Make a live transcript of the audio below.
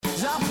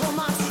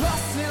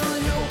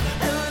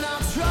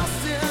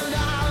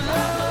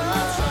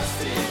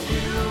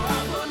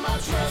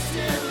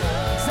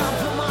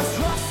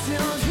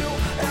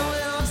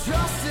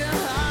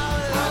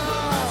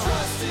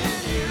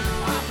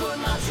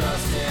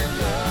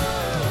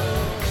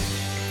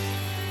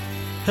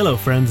Hello,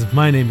 friends.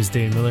 My name is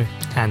Dane Miller.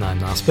 And I'm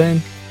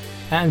Naspen.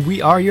 And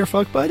we are your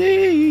fuck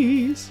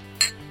buddies.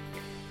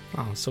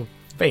 Oh, so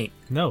faint.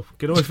 No,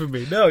 get away from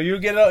me. No, you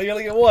get out. You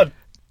only get one.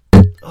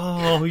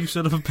 Oh, you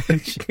son of a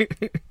bitch.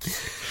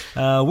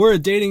 We're a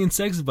dating and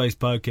sex advice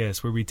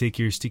podcast where we take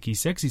your sticky,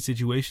 sexy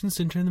situations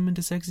and turn them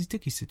into sexy,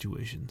 sticky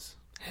situations.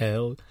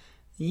 Hell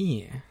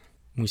yeah.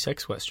 We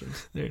sex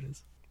questions. There it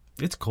is.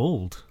 It's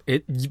cold.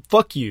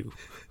 Fuck you.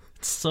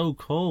 It's so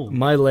cold.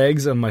 My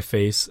legs and my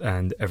face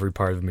and every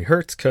part of me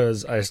hurts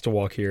because I have to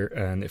walk here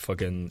and it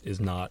fucking is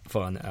not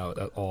fun out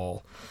at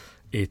all.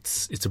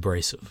 It's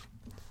abrasive.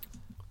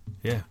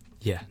 Yeah.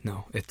 Yeah,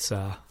 no, it's,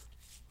 ugh.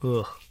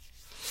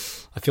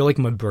 I feel like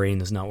my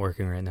brain is not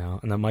working right now,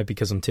 and that might be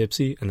because I'm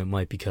tipsy, and it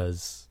might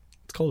because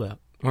it's cold out,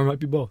 or it might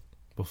be both.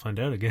 We'll find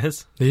out, I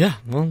guess. Yeah,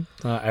 well,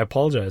 I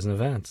apologize in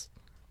advance.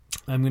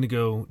 I'm going to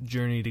go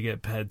journey to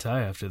get pad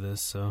thai after this,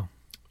 so...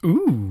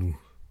 Ooh.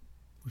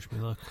 Wish me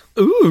luck.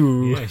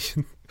 Ooh. Yeah.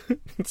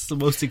 It's the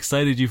most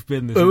excited you've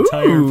been this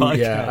entire podcast.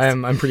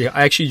 Yeah, I'm pretty...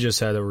 I actually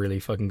just had a really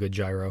fucking good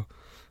gyro.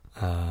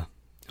 It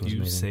was you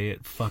amazing. say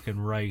it fucking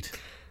right.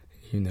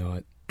 You know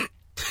it.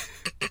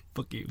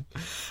 Fuck you.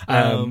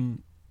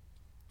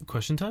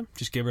 Question time?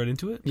 Just get right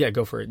into it? Yeah,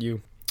 go for it,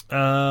 you.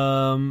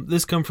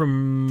 This come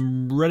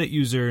from Reddit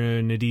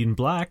user Nadine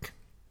Black.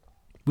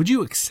 Would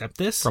you accept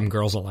this? From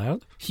Girls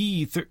Aloud?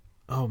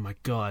 Oh my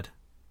god.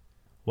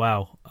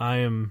 Wow. I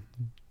am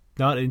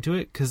not into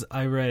it because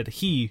I read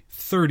he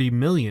 30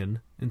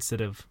 million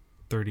instead of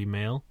 30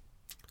 male.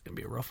 It's going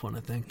to be a rough one, I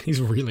think. He's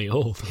really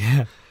old.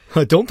 Yeah.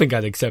 I don't think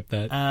I'd accept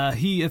that.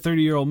 He, a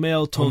 30-year-old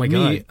male, told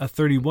me, a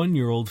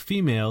 31-year-old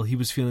female, he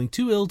was feeling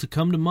too ill to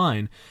come to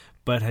mine,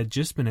 but had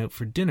just been out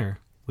for dinner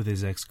with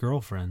his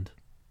ex-girlfriend.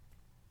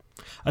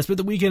 I spent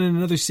the weekend in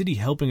another city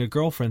helping a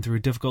girlfriend through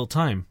a difficult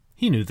time.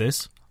 He knew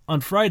this.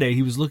 On Friday,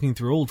 he was looking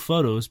through old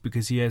photos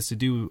because he has to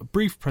do a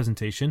brief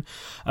presentation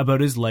about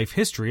his life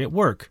history at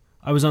work.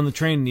 I was on the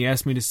train and he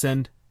asked me to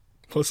send...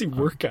 What's he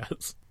work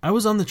as? I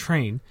was on the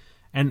train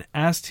and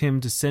asked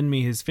him to send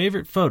me his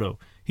favorite photo.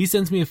 He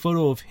sends me a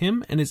photo of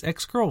him and his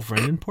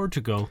ex-girlfriend in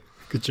Portugal.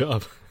 Good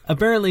job.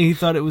 Apparently, he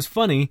thought it was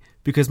funny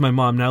because my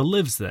mom now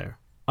lives there.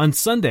 On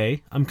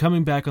Sunday, I'm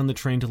coming back on the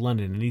train to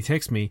London, and he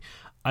texts me,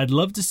 I'd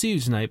love to see you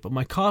tonight, but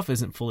my cough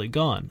isn't fully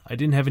gone. I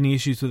didn't have any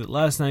issues with it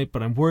last night,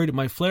 but I'm worried it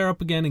might flare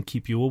up again and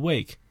keep you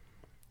awake.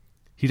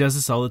 He does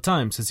this all the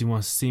time, says he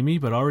wants to see me,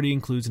 but already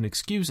includes an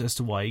excuse as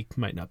to why he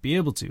might not be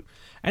able to.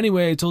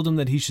 Anyway, I told him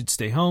that he should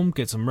stay home,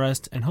 get some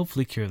rest, and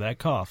hopefully cure that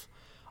cough.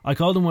 I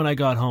called him when I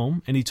got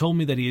home, and he told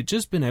me that he had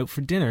just been out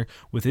for dinner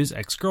with his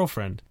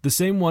ex-girlfriend, the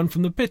same one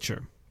from the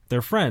picture.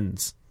 They're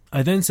friends.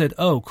 I then said,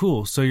 oh,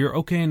 cool, so you're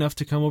okay enough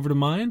to come over to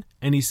mine?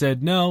 And he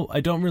said, no,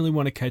 I don't really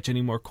want to catch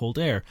any more cold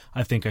air.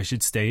 I think I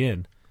should stay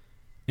in.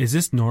 Is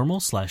this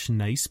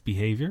normal/nice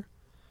behavior?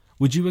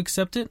 Would you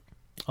accept it?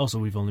 Also,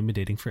 we've only been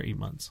dating for 8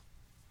 months.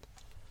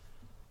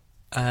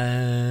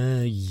 Yeah,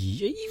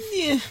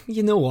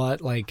 you know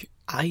what? Like,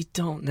 I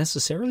don't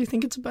necessarily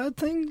think it's a bad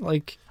thing.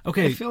 Like,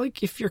 okay. I feel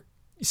like if you're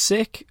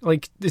sick,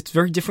 like, it's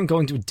very different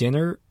going to a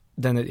dinner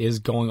than it is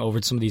going over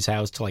to somebody's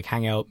house to, like,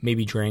 hang out,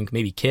 maybe drink,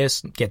 maybe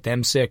kiss, get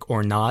them sick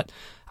or not,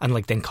 and,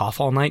 like, then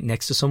cough all night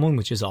next to someone,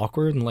 which is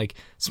awkward. And, like,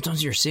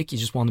 sometimes you're sick, you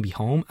just want to be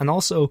home. And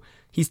also,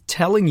 he's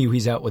telling you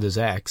he's out with his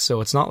ex, so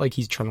it's not like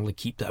he's trying to, like,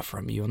 keep that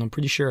from you. And I'm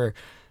pretty sure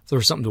if there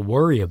was something to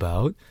worry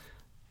about,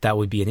 that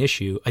would be an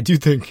issue. I do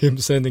think him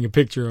sending a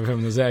picture of him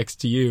and his ex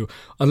to you,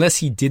 unless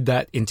he did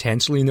that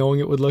intentionally knowing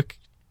it would look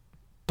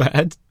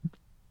bad,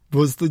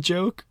 was the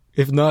joke.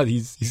 If not,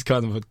 he's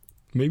kind of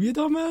maybe a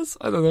dumbass?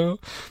 I don't know.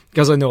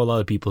 Because I know a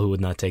lot of people who would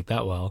not take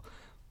that well.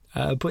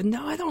 But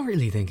no, I don't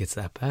really think it's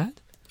that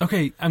bad.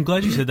 Okay, I'm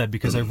glad you said that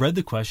because I read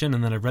the question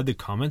and then I read the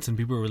comments and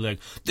people were like,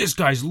 this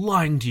guy's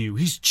lying to you.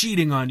 He's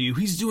cheating on you.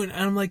 He's doing...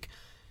 And I'm like,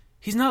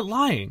 he's not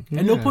lying.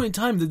 At no point in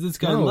time did this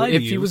guy lie to you.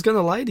 If he was going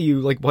to lie to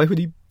you, like, why would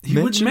he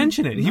wouldn't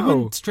mention it. No. He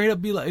wouldn't straight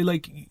up be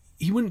like,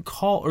 he wouldn't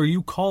call, or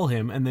you call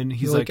him and then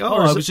he's like, oh,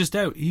 I was just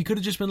out. He could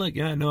have just been like,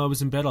 yeah, no, I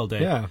was in bed all day.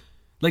 Yeah.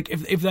 Like,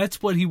 if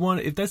that's what he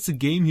wanted, if that's the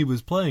game he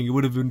was playing, it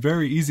would have been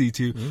very easy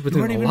to... But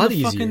then a lot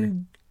easier.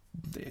 Fucking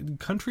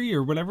country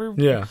or whatever.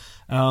 Yeah.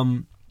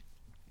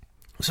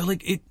 So,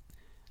 like,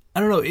 I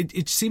don't know,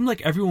 it seemed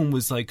like everyone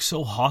was, like,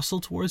 so hostile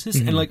towards this.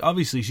 Mm-hmm. And, like,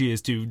 obviously she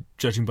is too,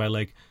 judging by,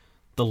 like,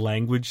 the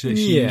language that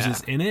she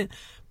uses in it.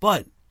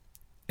 But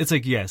it's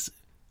like, yes,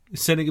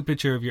 sending a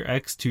picture of your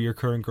ex to your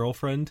current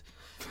girlfriend...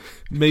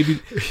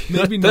 Maybe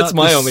that's not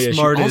my the only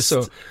smartest issue.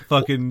 Also,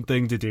 fucking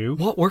thing to do.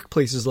 What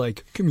workplace is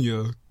like, give me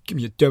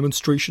a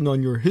demonstration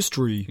on your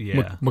history,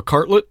 yeah.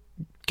 McCartlet?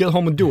 Get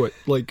home and do it.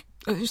 Like,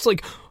 it's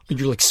like,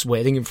 you're like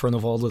sweating in front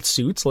of all the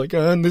suits, like,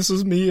 and this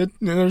is me at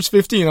I was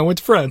 15, I went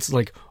to France.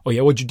 Like, oh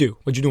yeah, what'd you do?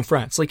 What'd you do in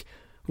France? Like,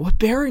 what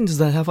bearing does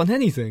that have on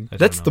anything?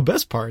 That's the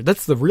best part.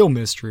 That's the real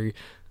mystery.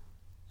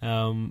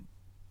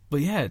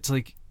 But yeah, it's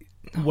like,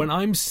 when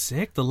I'm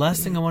sick, the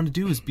last thing I want to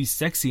do is be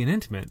sexy and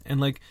intimate.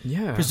 And, like,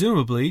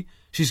 presumably,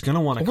 she's going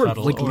to want to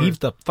cuddle. Like, leave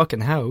the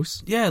fucking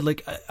house. Yeah,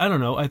 like, I don't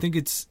know. I think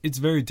it's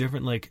very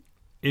different. Like,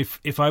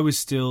 if I was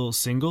still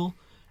single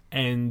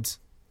and,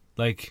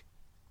 like,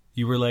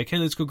 you were like, hey,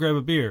 let's go grab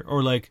a beer,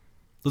 or like,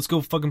 let's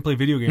go fucking play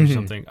video games or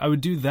something. I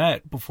would do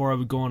that before I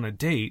would go on a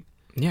date.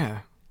 Yeah.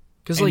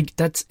 Because, like,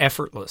 that's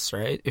effortless,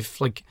 right?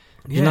 If, like,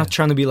 you're Yeah. not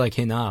trying to be like,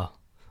 hey, nah,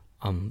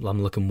 I'm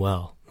looking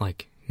well.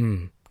 Like,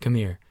 come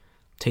here.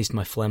 Taste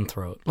my phlegm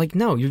throat. Like,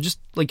 no, you're just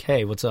like,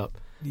 hey, what's up?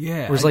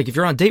 Yeah. Whereas, like, if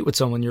you're on a date with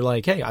someone, you're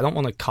like, hey, I don't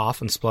want to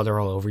cough and splutter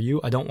all over you.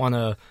 I don't want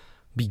to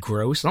be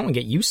gross. I don't want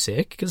to get you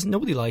sick, because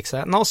nobody likes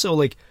that. And also,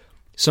 like,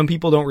 some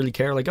people don't really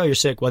care. Like, oh, you're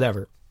sick,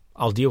 whatever.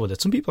 I'll deal with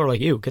it. Some people are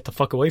like, ew, get the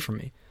fuck away from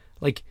me.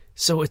 Like,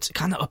 so it's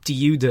kind of up to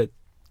you to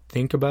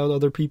think about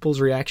other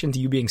people's reaction to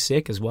you being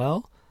sick as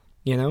well,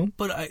 you know?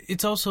 But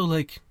it's also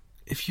like,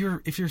 if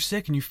you're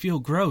sick and you feel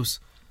gross,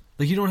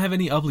 like, you don't have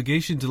any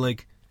obligation to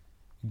like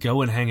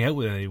go and hang out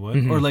with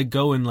anyone or like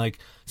go and like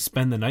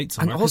spend the night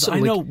somewhere. And 'Cause also, I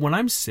know like, when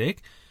I'm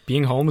sick,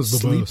 being home is the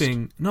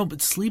sleeping. best. No,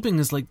 but sleeping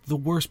is like the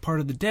worst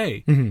part of the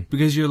day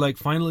because you're like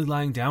finally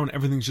lying down,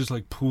 everything's just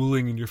like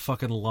pooling in your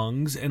fucking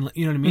lungs, and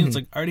you know what I mean. It's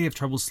like I already have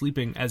trouble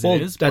sleeping as Well,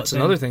 it is. that's but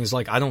then- another thing is,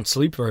 like, I don't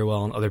sleep very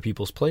well in other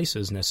people's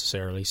places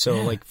necessarily. So,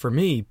 Yeah. like, for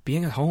me,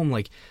 being at home,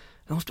 like,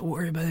 I don't have to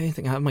worry about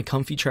anything. I have my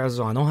comfy trousers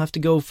on. I don't have to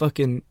go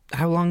fucking,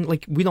 how long,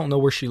 like, we don't know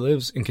where she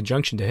lives in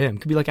conjunction to him.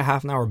 Could be like a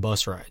half an hour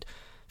bus ride.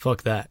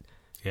 Fuck that.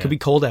 Yeah. Could be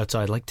cold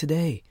outside, like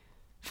today.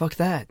 Fuck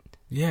that.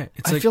 Yeah,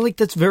 it's I like feel like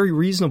that's very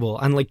reasonable,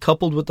 and like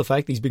coupled with the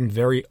fact that he's being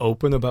very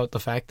open about the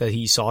fact that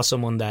he saw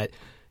someone that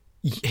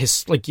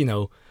his, like, you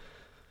know,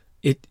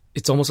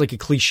 it's almost like a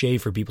cliche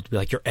for people to be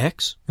like, your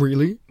ex,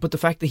 really? But the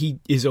fact that he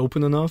is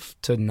open enough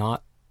to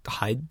not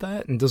hide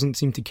that and doesn't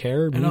seem to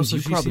care and means also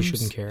you probably seems,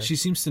 shouldn't care. She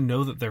seems to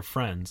know that they're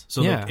friends.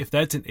 So Yeah. like, if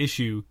that's an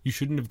issue, you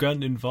shouldn't have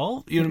gotten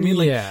involved. You know what I mean?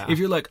 Like, Yeah. if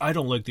you're like, I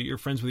don't like that you're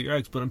friends with your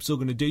ex, but I'm still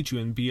going to date you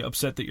and be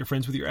upset that you're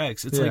friends with your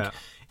ex. It's Yeah. like,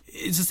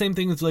 it's the same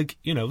thing with like,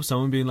 you know,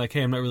 someone being like,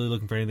 hey, I'm not really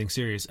looking for anything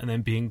serious, and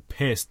then being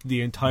pissed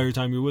the entire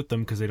time you're with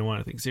them because they don't want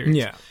anything serious.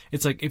 Yeah.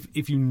 It's like,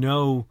 if you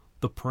know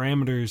the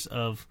parameters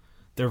of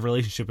their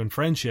relationship and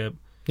friendship,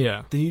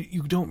 Yeah. then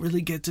you don't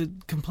really get to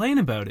complain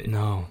about it.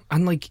 No.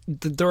 And like,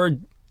 there are,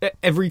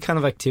 every kind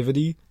of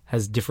activity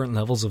has different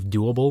levels of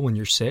doable when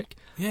you're sick.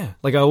 Yeah.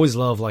 Like, I always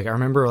love, like, I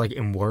remember, like,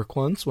 in work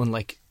once when,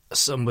 like,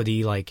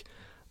 somebody, like,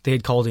 they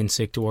had called in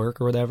sick to work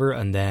or whatever,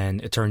 and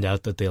then it turned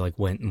out that they, like,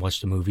 went and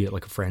watched a movie at,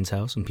 like, a friend's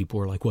house, and people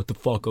were like, what the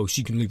fuck? Oh,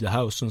 she can leave the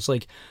house. And it's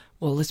like,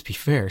 well, let's be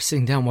fair.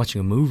 Sitting down watching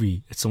a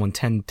movie at someone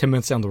 10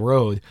 minutes down the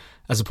road,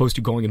 as opposed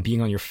to going and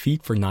being on your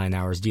feet for 9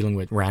 hours dealing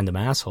with random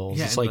assholes.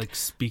 Yeah, it's and, like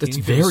speaking that's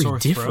if you have a very sore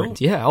different.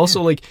 throat. Yeah.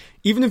 Also, like,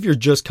 even if you're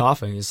just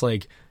coughing, it's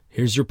like,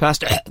 here's your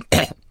pasta.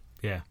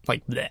 Yeah.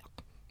 Like, bleh.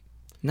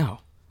 No.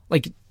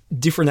 Like,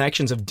 different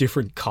actions have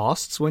different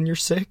costs when you're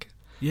sick.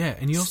 Yeah,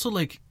 and you also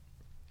like,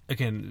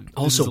 again, this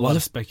Also, is a what lot if-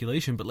 of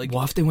speculation, but like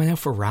What if they went out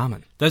for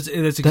ramen? that's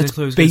exactly That's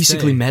what I was gonna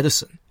basically say.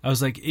 medicine. I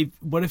was like,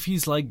 what if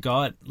he's like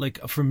got like,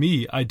 for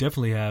me, I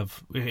definitely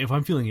have, if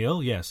I'm feeling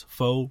ill, yes,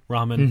 pho,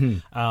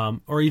 ramen,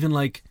 or even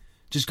like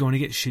just going to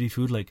get shitty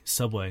food like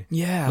Subway.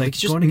 Yeah, like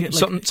just going to get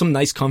something, some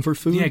nice comfort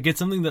food. yeah, get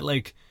something that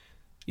like,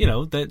 you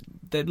know, that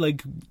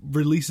like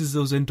releases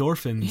those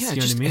endorphins. Yeah, you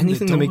know just what I mean?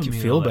 anything That to make you dopamine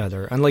and feel all that.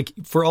 better. And like,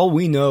 for all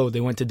we know,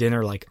 they went to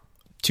dinner like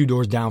 2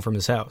 doors down from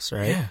his house,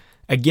 right? Yeah.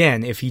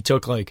 Again, if he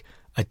took like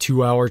a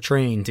 2-hour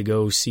train to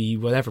go see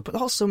whatever, but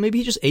also maybe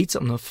he just ate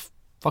something that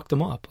fucked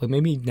him up. Like,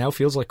 maybe he now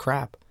feels like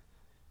crap.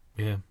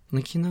 Yeah.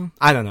 Like, you know,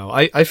 I don't know.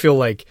 I feel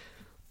like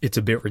it's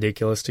a bit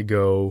ridiculous to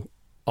go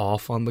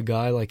off on the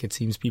guy like it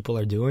seems people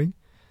are doing.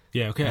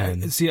 Yeah, okay.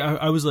 And- See,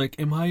 I was like,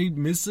 am I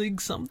missing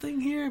something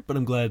here? But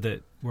I'm glad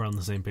that we're on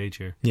the same page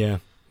here. Yeah.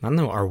 I don't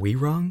know. Are we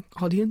wrong,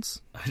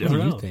 audience? I What don't do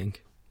know. you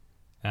think?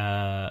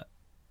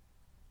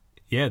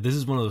 Yeah, this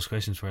is one of those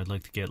questions where I'd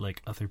like to get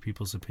like other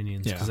people's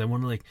opinions Yeah. because I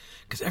want to like,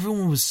 because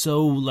everyone was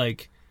so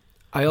like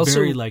I also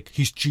very like,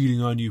 he's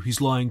cheating on you,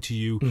 he's lying to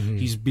you,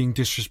 he's being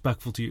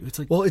disrespectful to you. It's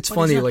like, Well, it's but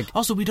funny, not. like-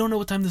 also we don't know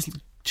what time this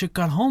chick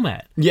got home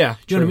at. yeah. Do you know what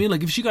I true. mean?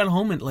 Like if she got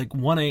home at like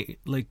 1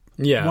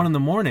 Yeah. 1 in the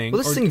morning. Well,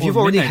 that's or, the thing. If or you've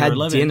already midnight or had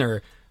 11,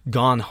 dinner,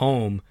 gone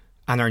home,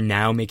 and are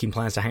now making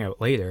plans to hang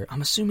out later,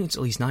 I'm assuming it's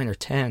at least 9 or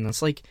 10.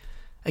 That's like,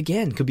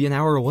 again, could be an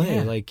hour away.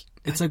 Yeah. Like,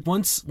 it's like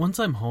once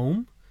I'm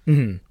home,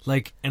 mhm.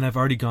 like, and I've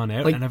already gone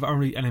out, Like-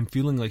 and I'm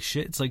feeling like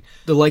shit. It's like,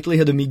 the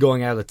likelihood of me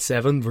going out at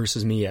 7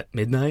 versus me at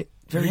midnight,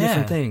 very Yeah.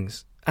 different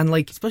things. And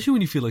like, especially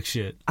when you feel like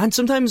shit. and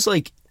sometimes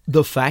like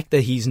the fact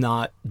that he's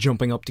not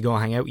jumping up to go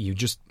hang out with you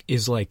just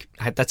is like,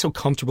 that's how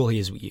comfortable he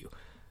is with you.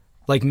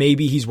 Like,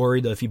 maybe he's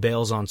worried that if he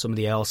bails on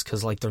somebody else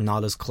because like they're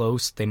not as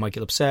close, they might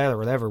get upset or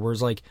whatever.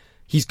 Whereas like,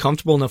 he's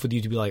comfortable enough with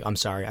you to be like, I'm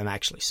sorry, I'm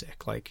actually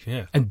sick. Like,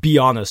 Yeah. and be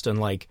honest and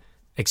like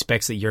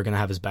expects that you're gonna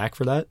have his back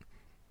for that.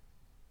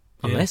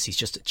 Yeah. Unless he's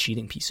just a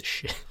cheating piece of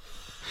shit.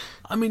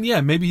 I mean,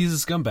 yeah, maybe he's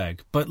a scumbag,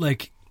 but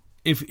like,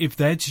 if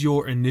that's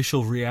your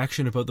initial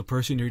reaction about the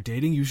person you're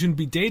dating, you shouldn't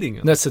be dating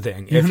him. That's the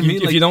thing. You know If what I you, mean?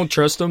 if Like- you don't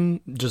trust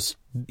him, just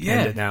Yeah.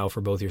 end it now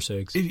for both your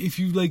sakes. If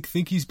you like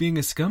think he's being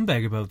a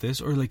scumbag about this,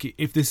 or like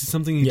if this is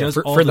something he Yeah, does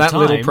for, all for the that time,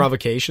 little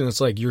provocation,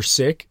 it's like, you're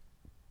sick,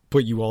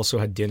 but you also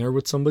had dinner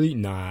with somebody?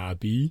 Nah,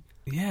 B.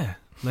 yeah,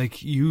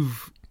 like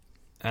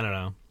I don't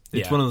know.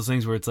 It's Yeah. one of those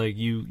things where it's like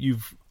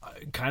you've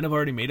kind of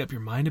already made up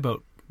your mind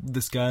about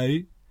this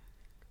guy,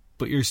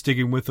 but you're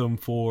sticking with him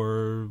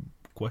for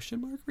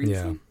question mark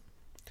reason?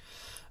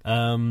 Yeah.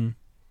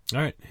 All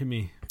right, hit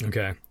me.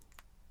 Okay.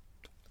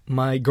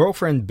 My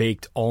girlfriend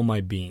baked all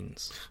my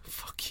beans.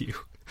 Fuck you.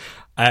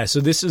 So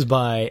this is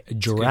by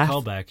Giraffe.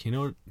 Good callback. You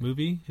know what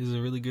movie is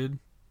a really good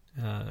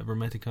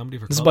romantic comedy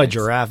for This is callbacks? by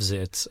Giraffe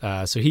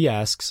Zitz. So he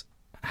asks,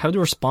 how to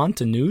respond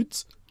to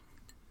nudes?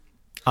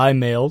 I,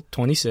 male,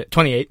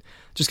 28,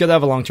 just got out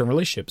of a long-term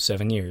relationship,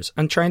 7 years.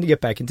 I'm trying to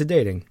get back into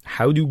dating.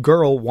 How do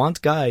girl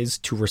want guys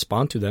to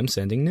respond to them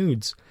sending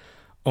nudes?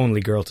 Only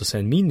girl to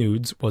send me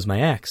nudes was my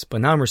ex, but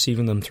now I'm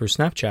receiving them through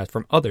Snapchat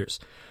from others,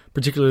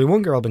 particularly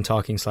one girl I've been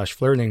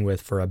talking/flirting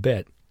with for a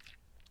bit.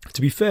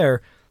 To be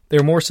fair, they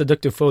are more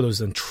seductive photos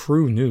than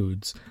true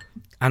nudes,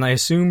 and I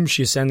assume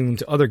she's sending them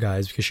to other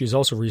guys because she's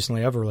also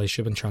recently out of a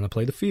relationship and trying to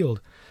play the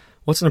field.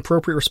 What's an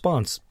appropriate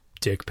response?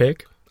 Dick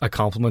pic? A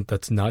compliment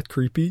that's not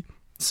creepy?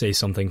 Say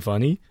something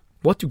funny?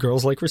 What do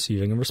girls like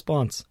receiving in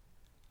response?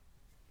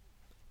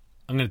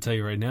 I'm going to tell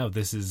you right now,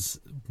 this is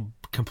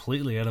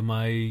completely out of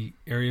my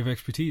area of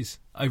expertise.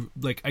 I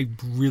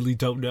really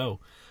don't know.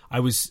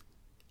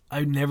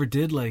 I never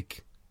did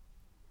like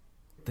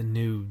the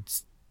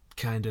nudes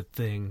kind of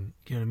thing.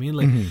 You know what I mean?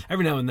 Like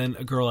every now and then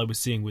a girl I was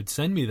seeing would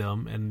send me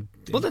them, and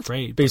That's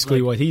great. basically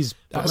but what he's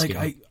but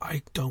asking.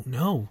 I don't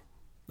know.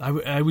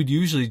 I would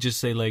usually just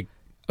say like,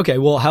 Okay,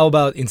 well, how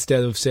about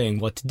instead of saying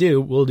what to do,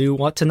 we'll do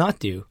what to not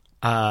do?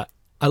 I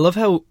love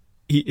how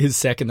his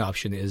second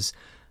option is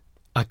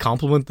a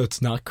compliment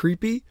that's not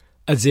creepy,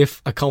 as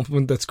if a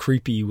compliment that's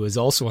creepy was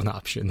also an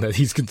option that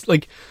he's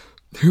like.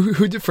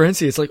 Who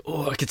differentiates? Like,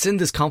 oh, I could send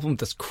this compliment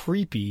that's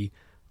creepy,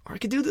 or I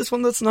could do this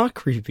one that's not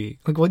creepy.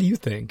 Like, what do you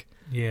think?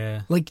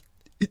 yeah, Like,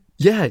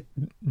 yeah,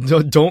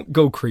 don't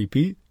go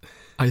creepy.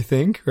 I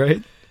think, right?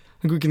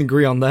 I think we can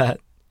agree on that.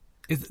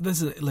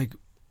 this is like,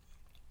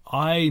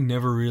 I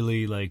never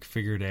really like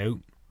figured out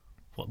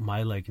what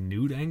my like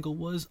nude angle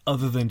was,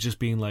 other than just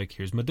being like,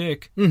 here's my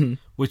dick,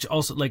 which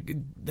also like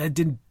that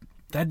didn't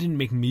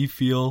make me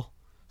feel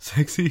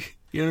sexy.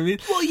 You know what I mean?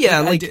 Well,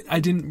 yeah, I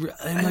didn't.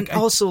 And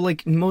also,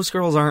 like, most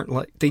girls aren't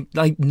like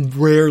I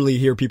rarely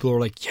hear people who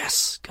are like,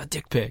 yes, got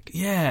dick pic.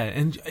 Yeah,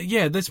 and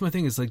yeah, that's my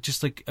thing. Is like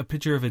just like a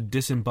picture of a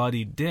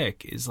disembodied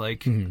dick is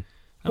like, I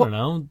don't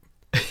know.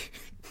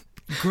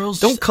 Girls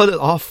Don't cut it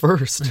off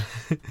first.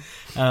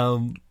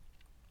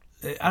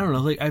 I don't know.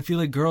 Like, I feel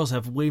like girls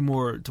have way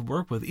more to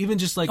work with. Even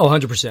just like,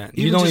 100%.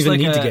 You even don't just even like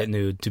need to a- get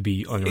nude to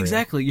be unreal.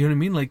 exactly. You know what I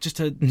mean? Like just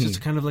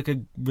just kind of like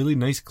a really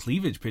nice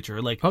cleavage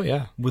picture. Like, Oh,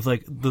 yeah. with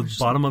like the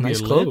bottom of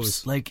nice your clothes.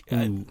 lips. Like,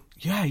 Ooh.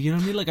 yeah, you know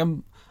what I mean?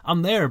 Like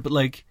I'm there, but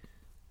like,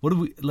 what do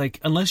we like?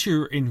 Unless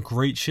you're in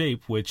great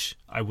shape, which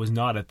I was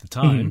not at the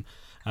time.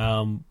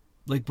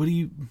 Like, what do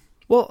you?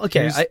 Well,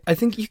 okay, Here's- I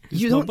think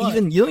you no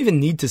don't even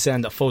need to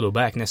send a photo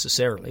back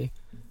necessarily.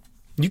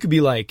 You could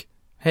be like,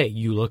 hey,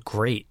 you look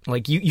great.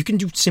 Like, you can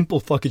do simple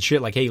fucking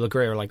shit like, hey, you look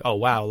great, or like, oh,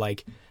 wow.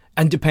 Like,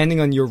 and depending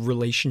on your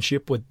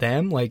relationship with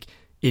them, like,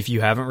 if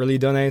you haven't really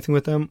done anything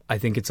with them, I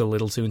think it's a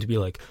little soon to be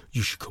like,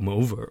 you should come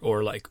over,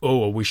 or like,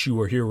 oh, I wish you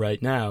were here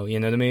right now. You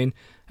know what I mean?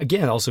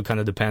 Again, it also kind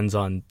of depends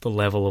on the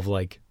level of,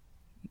 like,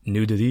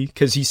 nudity.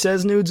 Because he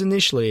says nudes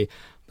initially,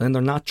 then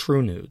they're not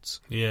true nudes.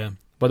 Yeah,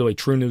 By the way,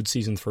 True Nude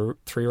season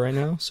 3 right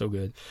now, so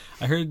good.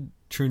 I heard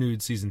True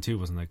Nude season 2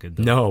 wasn't that good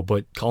though. No,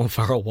 but Colin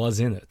Farrell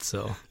was in it,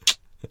 so.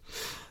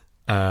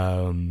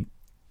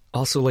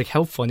 Also, like,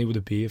 how funny would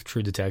it be if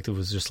True Detective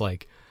was just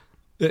like,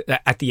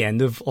 at the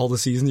end of all the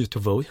seasons, you have to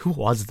vote who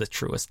was the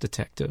truest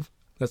detective?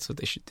 That's what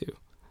they should do.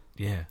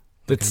 Yeah,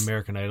 like That's an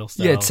American Idol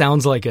style. yeah. It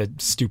sounds like a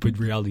stupid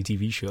reality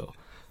TV show,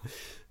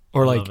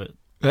 or I like love it.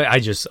 I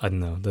don't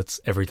know. That's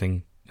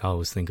everything I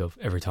always think of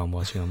every time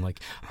watching. I'm like,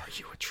 are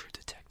you a true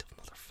detective,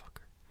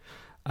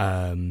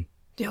 motherfucker?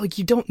 Yeah, like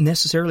you don't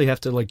necessarily have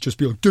to like just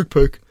be like dick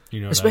pic. You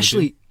know, what I would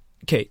Especially,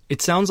 okay,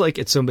 it sounds like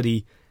it's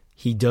somebody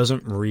he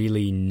doesn't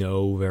really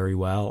know very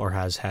well or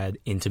has had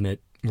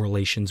intimate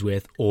relations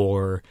with,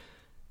 or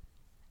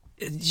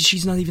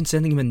she's not even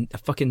sending him a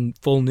fucking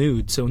full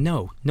nude, so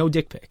no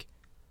dick pic.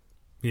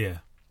 do. Yeah.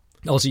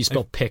 Also, you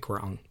spell pick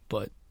wrong,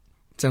 but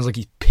it sounds like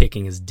he's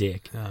picking his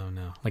dick, Oh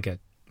no. like a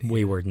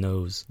wayward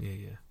nose. Yeah,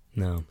 yeah.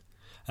 No.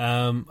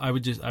 I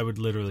would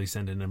literally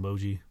send an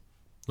emoji,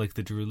 like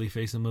the drooly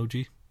face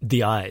emoji.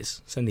 The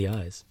eyes. Send the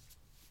eyes.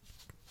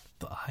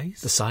 The eyes?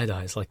 The side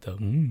eyes, like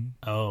the,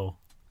 Oh.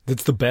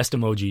 That's the best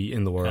emoji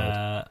in the world.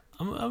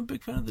 I'm a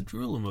big fan of the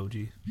drool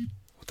emoji.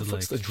 What the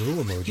fuck's the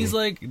drool emoji? He's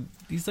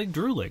like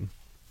drooling.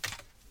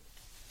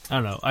 I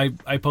don't know.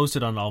 I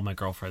posted on all my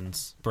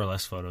girlfriend's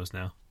burlesque photos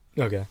now.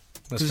 Okay,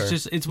 that's fair.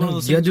 It's one of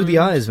those You gotta things do the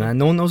where- eyes, man.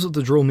 No one knows what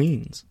the drool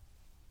means.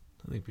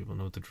 I think people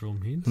know what the drool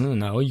means.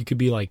 No, you could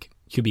be like,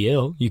 you could be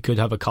ill. You could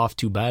have a cough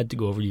too bad to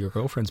go over to your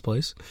girlfriend's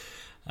place.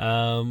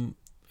 I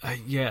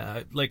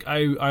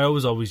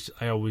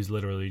always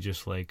literally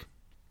just like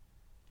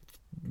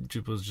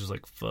was just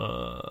like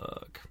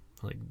fuck,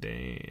 like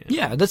damn.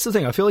 Yeah, that's the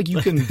thing. I feel like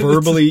you can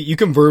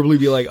verbally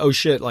be like, oh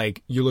shit,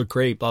 like you look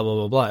great, blah blah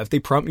blah blah. If they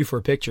prompt you for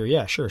a picture,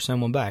 yeah, sure,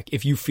 send one back.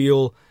 If you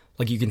feel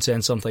like you can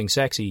send something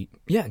sexy.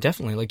 Yeah,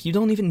 definitely. Like you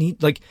don't even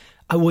need, like,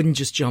 I wouldn't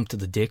just jump to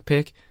the dick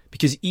pic,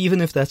 because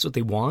even if that's what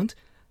they want,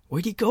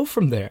 where do you go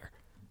from there?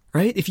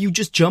 Right? If you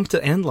just jump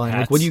to end line,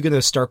 like, what are you going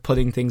to start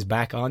putting things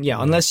back on?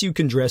 Yeah, unless you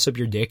can dress up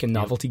your dick in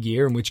novelty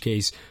gear, in which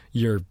case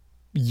you're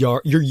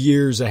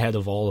years ahead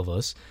of all of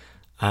us.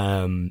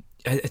 I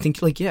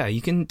think, like, yeah,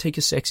 you can take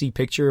a sexy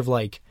picture of,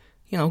 like,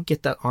 you know,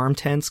 get that arm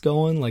tense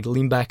going, like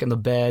lean back in the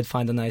bed,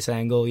 find a nice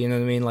angle, you know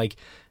what I mean? Like,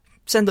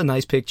 send a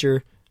nice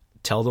picture,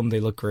 tell them they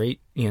look great,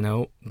 you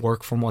know,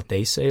 work from what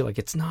they say. Like,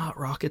 it's not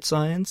rocket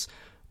science.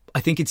 I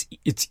think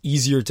it's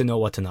easier to know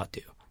what to not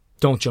do.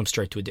 Don't jump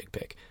straight to a dick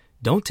pic.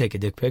 Don't take a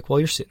dick pic while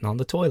you're sitting on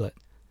the toilet.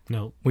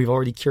 No. We've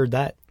already cured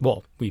that.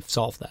 Well, we've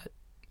solved that.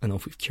 I don't know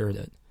if we've cured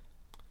it.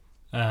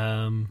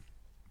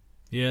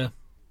 Yeah.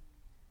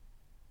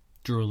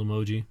 Drool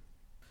emoji.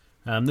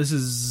 This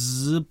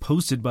is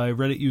posted by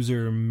Reddit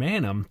user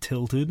Man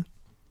Tilted.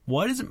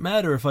 Why does it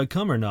matter if I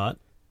come or not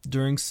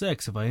during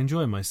sex if I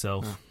enjoy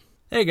myself?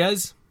 Hey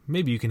guys,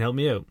 maybe you can help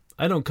me out.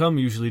 I don't come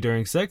usually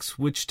during sex,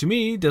 which to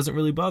me doesn't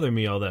really bother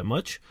me all that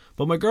much,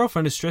 but my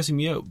girlfriend is stressing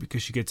me out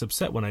because she gets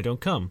upset when I don't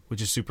come,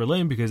 which is super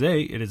lame because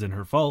A, it isn't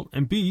her fault,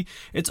 and B,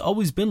 it's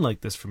always been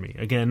like this for me.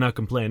 Again, not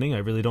complaining, I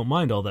really don't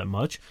mind all that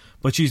much,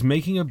 but she's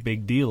making a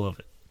big deal of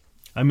it.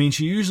 I mean,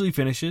 she usually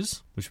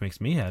finishes, which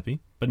makes me happy,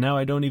 but now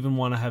I don't even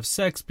want to have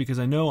sex because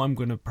I know I'm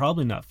going to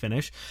probably not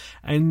finish,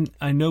 and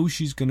I know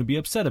she's going to be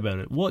upset about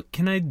it. What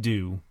can I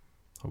do?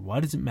 Or why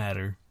does it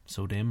matter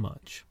so damn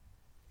much?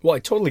 Well, I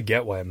totally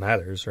get why it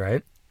matters,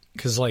 right?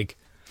 Because, like,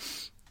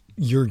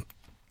 you're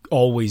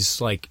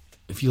always, like,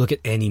 if you look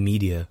at any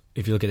media,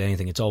 if you look at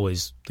anything, it's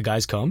always the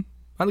guys come,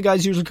 and the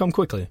guys usually come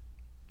quickly.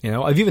 You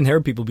know, I've even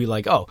heard people be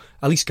like, oh,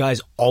 at least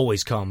guys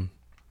always come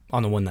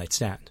on a one-night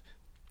stand.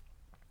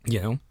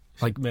 You know?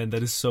 Like, man,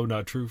 that is so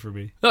not true for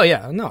me. Oh,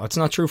 yeah, no, it's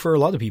not true for a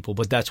lot of people,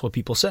 but that's what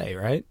people say,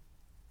 right?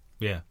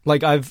 Yeah.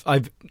 Like, I've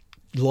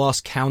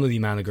lost count of the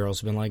amount of girls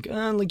who've been like,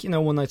 like, you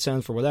know, one-night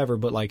stands for whatever,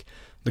 but, like,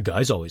 the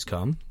guys always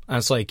come. And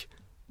it's like,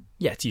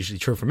 yeah, it's usually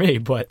true for me,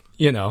 but,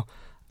 you know,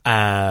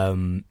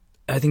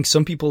 I think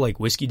some people like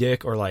whiskey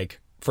dick or like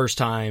first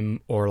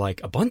time or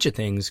like a bunch of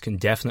things can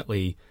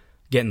definitely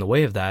get in the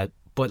way of that.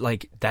 But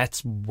like,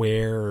 that's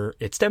where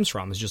it stems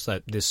from. It's just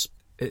that this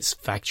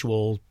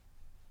factual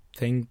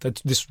thing,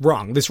 that's this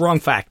wrong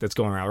fact that's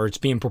going around, or it's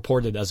being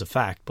purported as a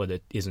fact, but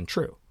it isn't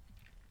true.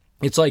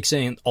 It's like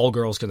saying all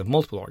girls can have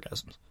multiple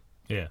orgasms.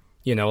 Yeah.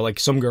 You know, like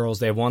some girls,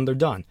 they have one, they're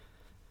done.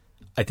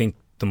 I think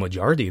the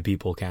majority of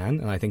people can,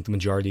 and I think the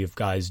majority of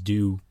guys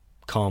do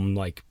come,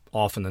 like,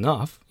 often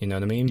enough, you know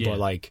what I mean? Yeah. But,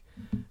 like,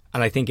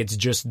 and I think it's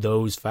just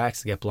those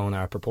facts that get blown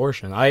out of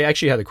proportion. I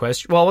actually had a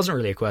question. Well, it wasn't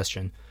really a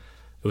question.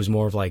 It was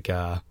more of, like,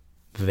 a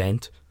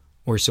vent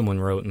where someone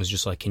wrote and was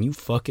just like, can you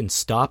fucking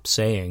stop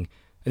saying...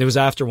 And it was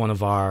after one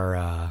of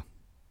our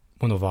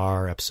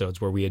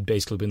episodes where we had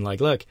basically been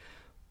like, look,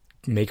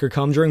 make her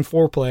come during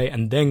foreplay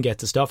and then get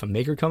to stuff and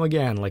make her come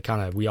again. Like,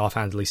 kind of, we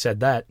offhandedly said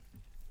that.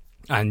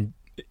 And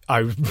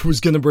I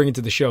was going to bring it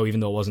to the show, even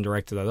though it wasn't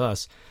directed at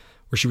us,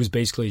 where she was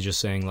basically just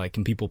saying, like,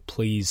 can people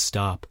please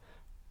stop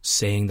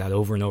saying that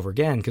over and over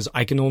again? Because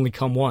I can only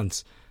come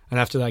once. And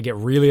after that, I get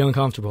really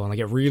uncomfortable and I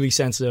get really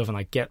sensitive and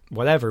I get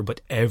whatever.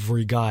 But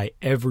every guy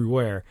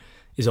everywhere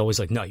is always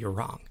like, no, you're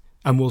wrong.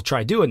 And we'll try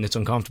to do it and it's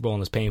uncomfortable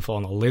and it's painful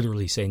and I'll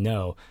literally say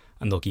no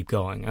and they'll keep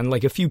going. And,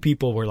 like, a few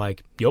people were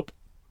like, yup.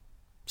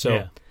 So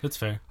yeah, that's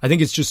fair. I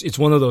think it's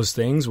one of those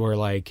things where,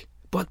 like,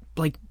 but,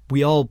 like,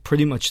 we all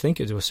pretty much think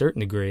it to a certain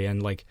degree,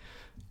 and, like,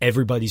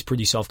 everybody's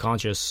pretty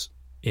self-conscious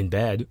in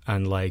bed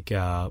and, like,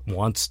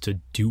 wants to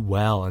do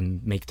well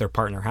and make their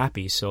partner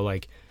happy. So,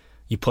 like,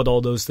 you put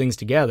all those things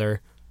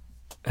together,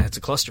 and it's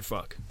a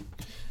clusterfuck.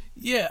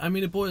 Yeah, I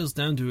mean, it boils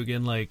down to,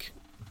 again, like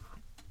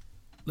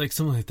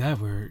something like that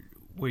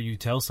where you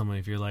tell someone,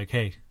 if you're like,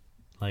 hey,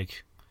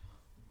 like,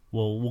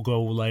 well, we'll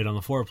go light on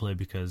the foreplay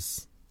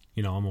because,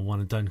 you know, I'm a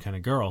one-and-done kind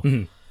of girl.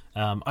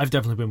 Mm-hmm. I've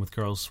definitely been with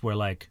girls where,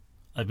 like,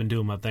 I've been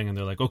doing my thing and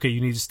they're like, okay, you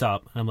need to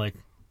stop. And I'm like,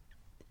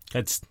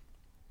 that's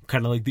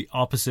kind of like the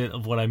opposite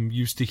of what I'm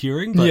used to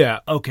hearing. But yeah.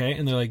 Okay.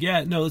 And they're like,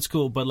 yeah, no, that's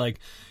cool. But, like,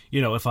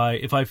 you know, if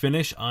I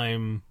finish, I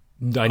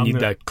need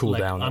that cool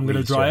down. I'm going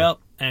to dry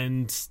up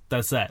and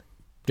that's that.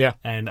 Yeah.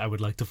 And I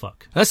would like to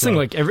fuck. That's the thing,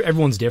 like,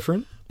 everyone's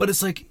different. But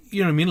it's like,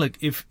 you know what I mean? Like,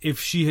 if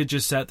she had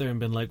just sat there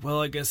and been like,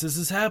 well, I guess this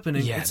is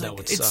happening. Yeah, it's that like,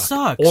 would it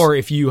suck. sucks. Or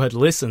if you had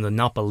listened and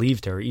not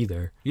believed her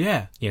either.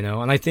 Yeah. You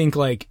know? And I think,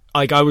 like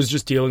I was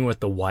just dealing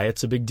with the why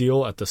it's a big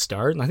deal at the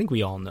start. And I think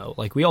we all know.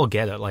 Like, we all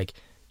get it. Like,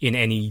 in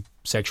any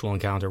sexual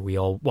encounter, we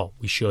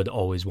should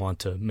always want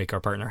to make our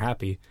partner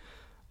happy.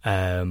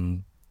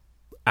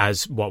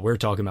 As what we're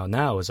talking about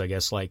now is, I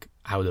guess, like,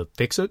 how to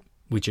fix it,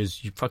 which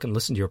is you fucking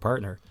listen to your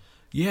partner.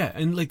 Yeah,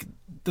 and, like,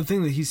 the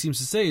thing that he seems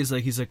to say is,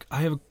 like, he's like,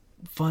 I have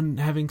fun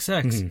having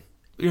sex. Mm-hmm.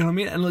 You know what I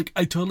mean? And, like,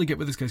 I totally get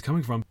where this guy's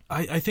coming from.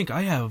 I think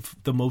I have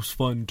the most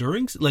fun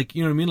during, like,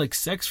 you know what I mean? Like,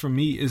 sex for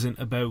me isn't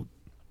about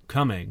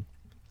coming.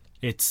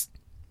 It's,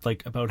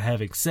 like, about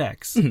having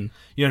sex. Mm-hmm.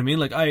 You know what I mean?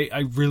 Like, I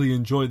really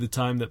enjoy the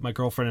time that my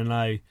girlfriend and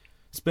I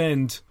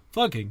spend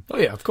fucking. Oh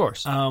yeah, of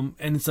course. And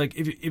it's like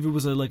if it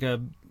was like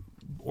a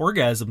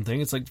orgasm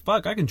thing, it's like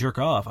fuck, I can jerk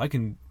off, I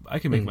can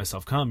make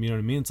myself come. You know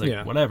what I mean? It's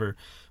like whatever,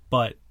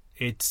 but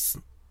it's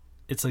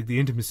like the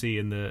intimacy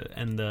and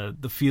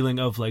the feeling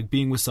of like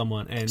being with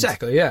someone and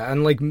exactly, yeah,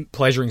 and like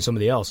pleasuring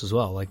somebody else as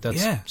well. Like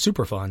that's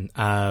super fun.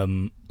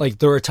 Like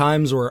there are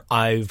times where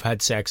I've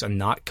had sex and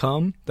not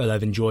come that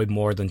I've enjoyed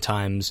more than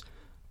times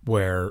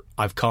where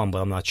I've come but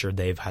I'm not sure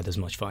they've had as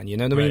much fun. You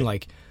know what I mean?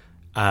 Like,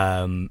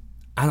 and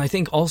I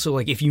think also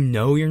like if you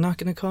know you're not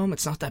going to come,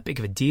 it's not that big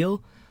of a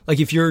deal.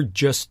 Like if you're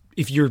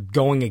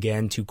going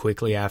again too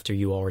quickly after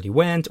you already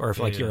went, or if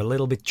like you're a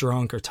little bit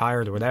drunk or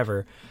tired or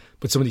whatever,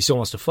 but somebody still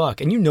wants to fuck,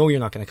 and you know you're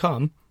not going to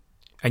come,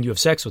 and you have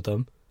sex with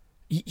them,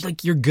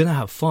 you're going to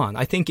have fun.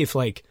 I think if,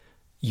 like,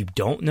 you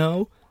don't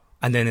know,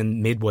 and then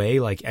in midway,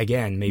 like,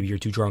 again, maybe you're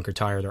too drunk or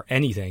tired or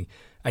anything,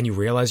 and you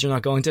realize you're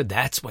not going to,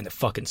 that's when it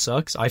fucking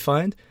sucks, I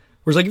find.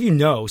 Whereas, like, if you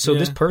know, so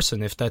this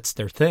person, if that's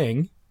their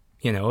thing,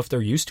 you know, if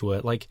they're used to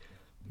it, like,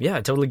 yeah,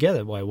 I totally get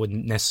it why it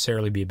wouldn't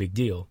necessarily be a big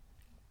deal.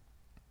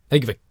 I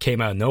think if it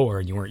came out of nowhere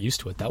and you weren't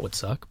used to it, that would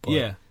suck.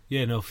 But...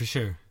 Yeah, no, for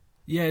sure.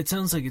 Yeah, it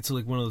sounds like it's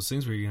like one of those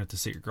things where you're gonna have to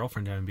sit your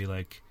girlfriend down and be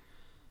like,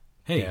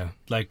 "Hey,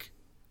 like,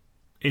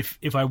 if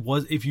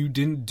you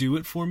didn't do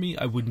it for me,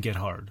 I wouldn't get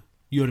hard."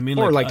 You know what I mean?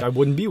 Or like I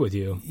wouldn't be with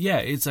you. Yeah,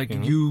 it's like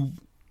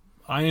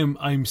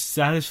I'm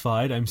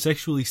satisfied. I'm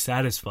sexually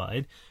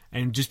satisfied,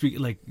 and just be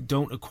like,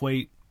 don't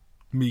equate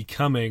me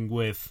coming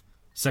with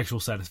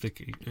sexual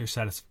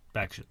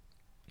satisfaction.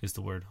 Is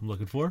the word I'm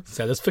looking for?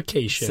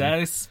 Satisfaction.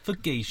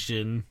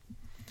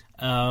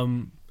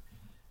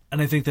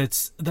 And I think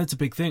that's a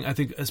big thing. I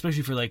think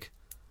especially for like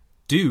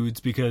dudes,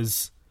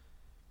 because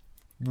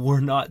we're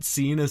not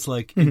seen as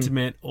like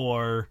intimate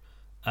or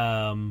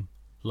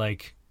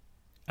like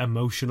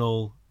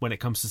emotional when it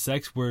comes to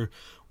sex. We're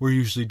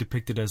usually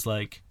depicted as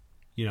like,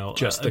 you know,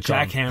 just a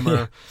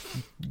jackhammer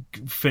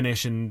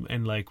finish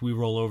and like we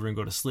roll over and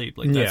go to sleep.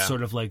 Like that's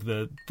sort of like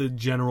the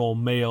general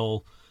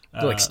male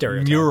like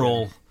stereotype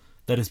mural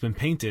that has been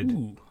painted.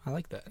 Ooh, I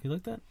like that. You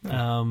like that?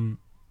 Yeah.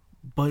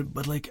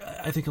 But like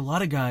I think a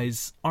lot of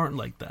guys aren't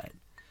like that.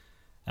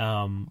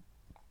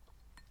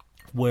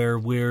 Where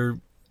we're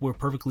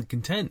perfectly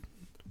content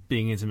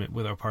being intimate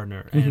with our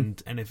partner,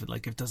 and if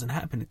it doesn't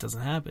happen, it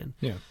doesn't happen.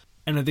 Yeah.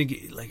 And I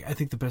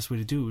think the best way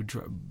to do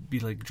would be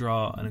like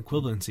draw an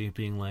equivalency of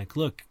being like,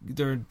 look,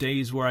 there are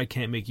days where I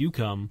can't make you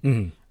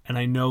come, and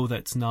I know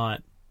that's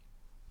not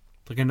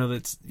like you know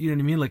what I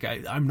mean. Like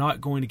I'm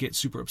not going to get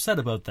super upset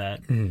about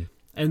that.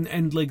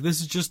 And like this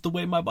is just the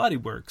way my body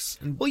works.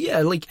 And, well, yeah,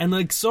 like and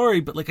like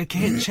sorry, but like I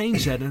can't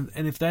change that. And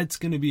if that's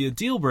going to be a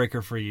deal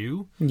breaker for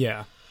you,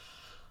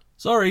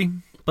 sorry,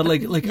 but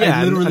like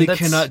I literally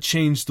cannot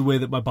change the way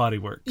that my body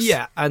works.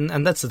 Yeah,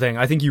 and that's the thing.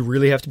 I think you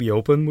really have to be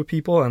open with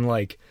people, and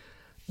like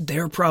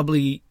they're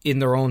probably in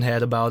their own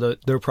head about it.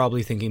 They're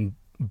probably thinking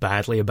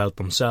badly about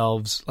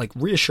themselves. Like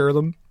reassure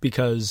them,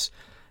 because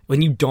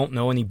when you don't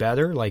know any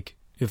better, like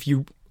if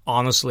you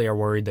honestly are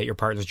worried that your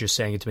partner's just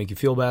saying it to make you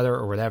feel better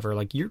or whatever,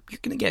 like you're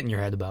gonna get in your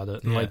head about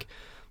it, and like,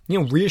 you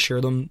know, reassure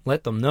them,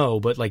 let them know,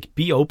 but like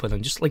be open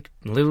and just like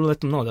literally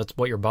let them know that's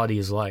what your body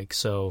is like.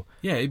 So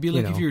yeah, it'd be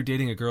like if you were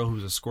dating a girl who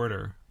was a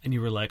squirter and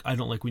you were like, I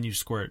don't like when you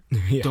squirt,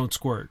 don't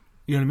squirt.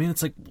 You know what I mean?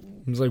 It's like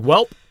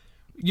well,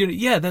 you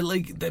know,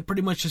 that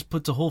pretty much just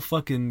puts a whole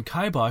fucking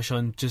kibosh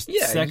on just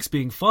sex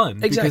being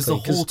fun. Exactly, because the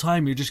whole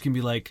time you're just gonna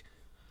be like,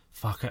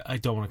 fuck, I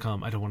don't want to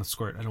come, I don't want to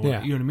squirt, I don't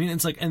want. You know what I mean?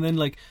 It's like, and then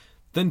like.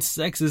 Then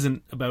sex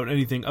isn't about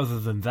anything other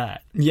than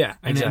that. Yeah,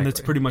 exactly. And that's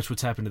pretty much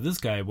what's happened to this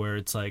guy, where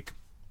it's like,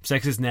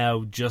 sex is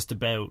now just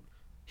about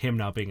him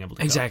not being able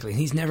to exactly. come.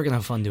 He's never going to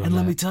have fun doing that. And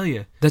let me tell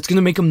you. That's going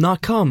to make him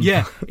not come.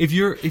 Yeah. If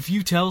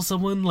you tell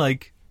someone,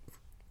 like...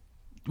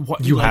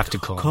 what you have to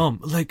come.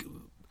 Like...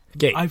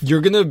 Okay,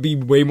 you're going to be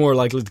way more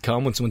likely to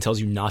come when someone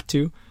tells you not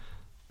to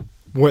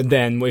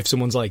than if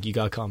someone's like, you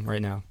got to come right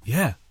now.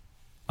 Yeah.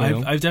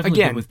 I've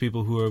definitely been with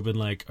people who have been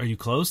like, are you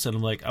close? And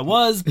I'm like, I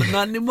was, but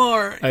not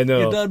anymore. I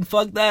know. You done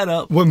fucked that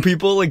up. When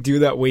people like do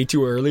that way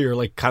too early or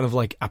like kind of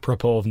like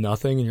apropos of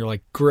nothing and you're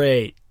like,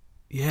 great.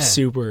 Yeah.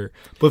 Super.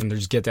 But then they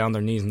just get down on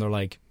their knees and they're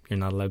like, you're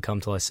not allowed to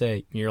come till I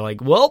say. And you're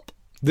like, well,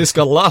 this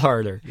got a lot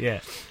harder. Yeah.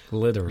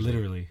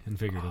 Literally and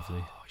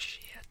figuratively. Oh, shit.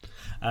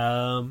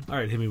 All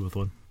right, hit me with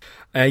one.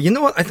 You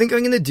know what? I think I'm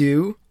going to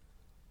do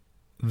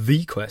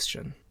the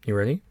question. You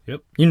ready?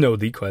 Yep. You know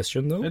the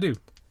question, though. I do.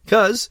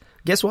 Because,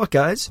 guess what,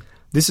 guys?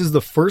 This is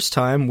the first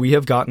time we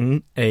have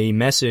gotten a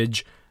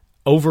message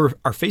over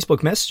our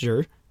Facebook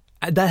Messenger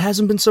that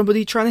hasn't been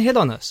somebody trying to hit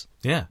on us.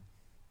 Yeah.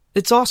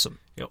 It's awesome.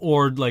 Yeah,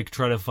 or, like,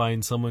 try to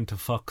find someone to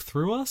fuck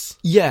through us?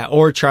 Yeah,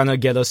 or trying to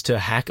get us to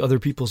hack other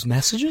people's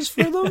messages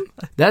for them.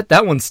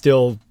 That one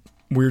still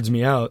weirds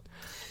me out.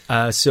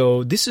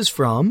 So this is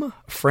from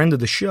a friend of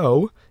the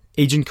show,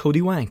 Agent Cody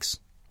Wanks.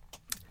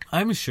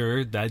 I'm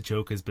sure that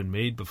joke has been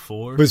made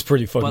before. It was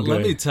pretty fucking good. But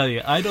let me tell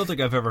you, I don't think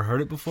I've ever heard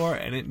it before,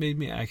 and it made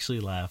me actually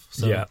laugh.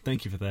 So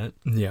thank you for that.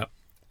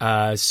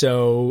 Yeah.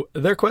 So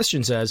their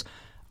question says,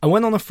 I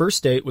went on a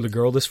first date with a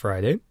girl this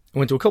Friday, I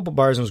went to a couple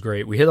bars and it was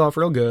great. We hit off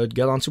real good,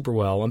 got on super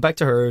well, went back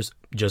to hers,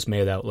 just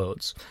made out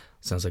loads.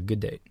 Sounds like a good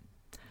date.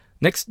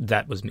 Next,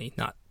 that was me,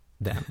 not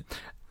them.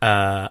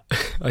 I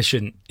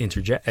shouldn't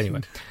interject.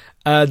 Anyway,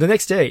 the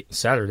next day,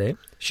 Saturday,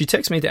 she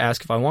texted me to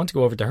ask if I wanted to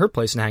go over to her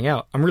place and hang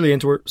out. I'm really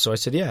into her, so I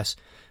said yes.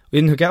 We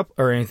didn't hook up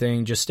or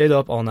anything, just stayed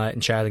up all night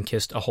and chatted and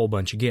kissed a whole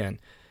bunch again.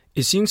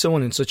 Is seeing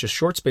someone in such a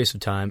short space of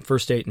time,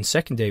 first date and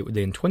second date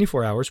within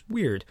 24 hours,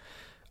 weird?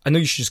 I know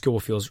you should just go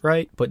what feels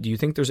right, but do you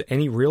think there's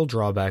any real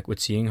drawback with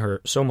seeing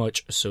her so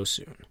much so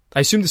soon? I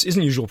assume this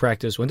isn't usual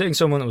practice. When dating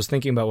someone, I was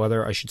thinking about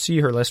whether I should see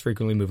her less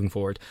frequently moving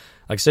forward.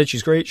 Like I said,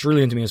 she's great. She's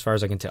really into me as far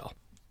as I can tell.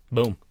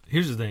 Boom.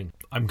 Here's the thing.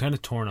 I'm kind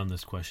of torn on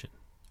this question.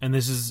 And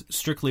this is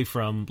strictly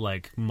from,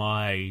 like,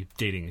 my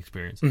dating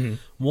experience. Mm-hmm.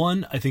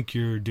 One, I think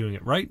you're doing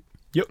it right.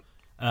 Yep.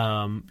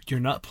 You're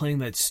not playing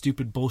that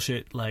stupid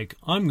bullshit like,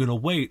 I'm going to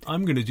wait,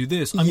 I'm going to do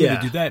this, I'm going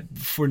to do that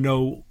for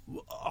no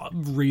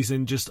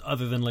reason just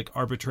other than, like,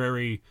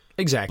 arbitrary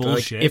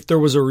bullshit. Like, if there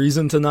was a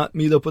reason to not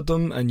meet up with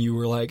them and you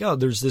were like, oh,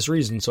 there's this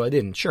reason, so I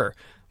didn't, sure.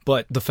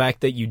 But the fact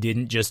that you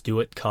didn't just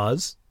do it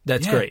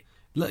that's great.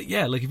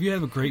 Yeah, like, if you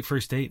have a great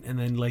first date and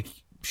then, like,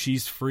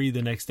 she's free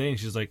the next day and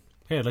she's like,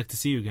 hey, I'd like to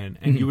see you again,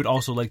 and you would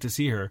also like to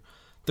see her,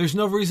 there's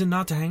no reason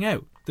not to hang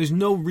out. There's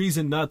no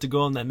reason not to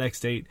go on that next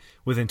date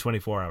within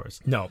 24 hours.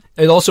 No.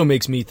 It also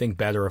makes me think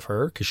better of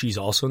her because she's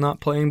also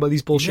not playing by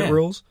these bullshit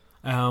rules.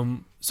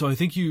 So I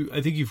think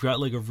you've got,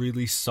 like, a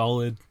really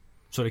solid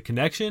sort of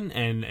connection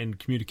and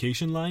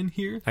communication line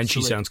here. And so, she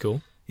like, sounds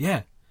cool.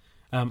 Yeah.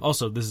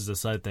 Also, this is a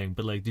side thing,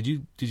 but, like, did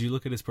you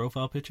look at his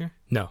profile picture?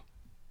 No.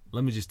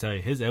 Let me just tell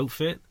you, his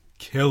outfit,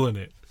 killing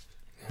it.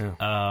 Yeah.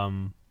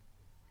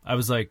 I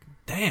was like,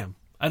 damn.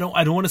 I don't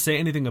want to say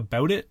anything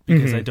about it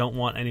because I don't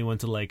want anyone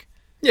to, like...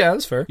 Yeah,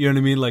 that's fair. You know what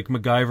I mean? Like,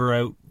 MacGyver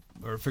out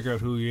or figure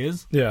out who he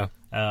is. Yeah.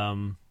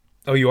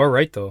 Oh, you are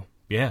right, though.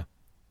 Yeah.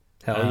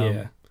 Hell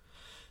yeah.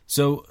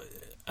 So,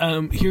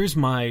 here's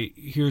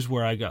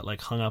where I got, like,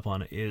 hung up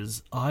on it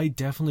is I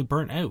definitely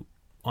burnt out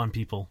on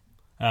people.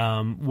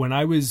 When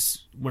I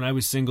was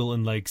single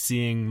and, like,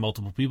 seeing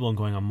multiple people and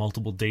going on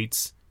multiple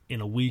dates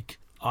in a week,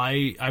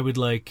 I would,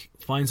 like,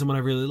 find someone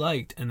I really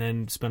liked and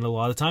then spend a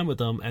lot of time with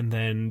them and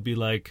then be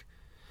like,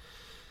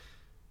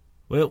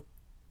 well,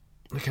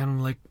 I kind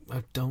of like,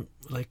 I don't,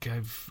 like,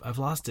 I've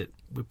lost it.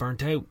 We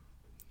burnt out.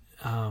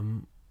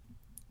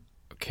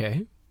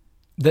 Okay.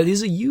 That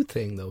is a you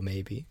thing, though,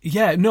 maybe.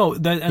 Yeah, no,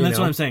 that's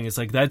what I'm saying. It's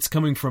like, that's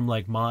coming from,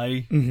 like,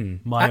 my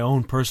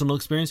own personal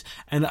experience.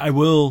 And I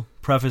will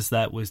preface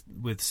that with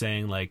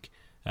saying, like,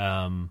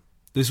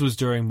 this was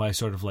during my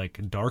sort of,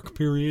 like, dark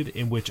period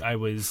in which I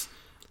was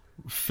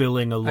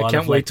filling a lot of, I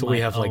can't wait till my we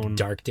have own... like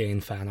Dark Dane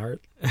fan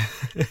art.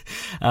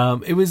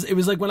 It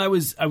was like when I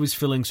was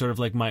filling sort of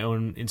like my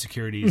own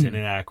insecurities and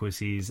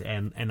inadequacies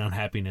and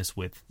unhappiness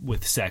with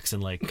sex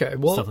and, like,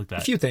 stuff like that.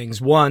 A few things.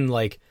 One,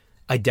 like,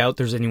 I doubt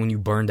there's anyone you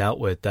burned out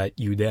with that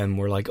you then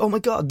were like, oh my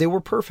god, they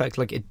were perfect.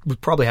 Like, it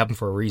would probably happen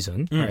for a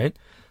reason, right?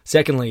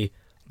 Secondly,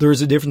 there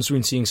is a difference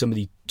between seeing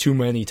somebody too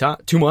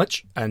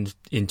much and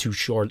in too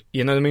short.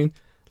 You know what I mean?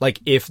 Like,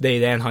 if they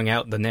then hung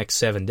out the next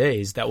 7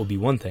 days, that would be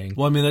one thing.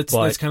 Well, I mean,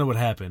 that's kind of what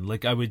happened.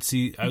 Like, I would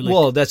see...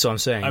 well, that's what I'm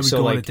saying. I would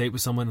go on a date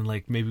with someone and,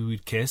 like, maybe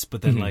we'd kiss,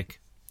 but then, like,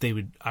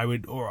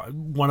 or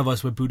one of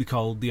us would booty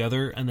call the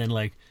other, and then,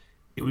 like,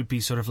 it would be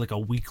sort of like a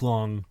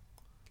week-long,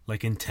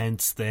 like,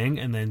 intense thing,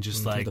 and then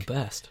just, like... the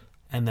best.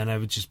 And then I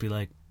would just be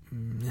like,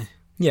 meh.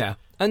 Yeah,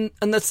 and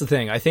that's the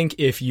thing. I think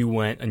if you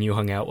went and you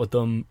hung out with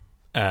them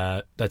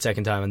that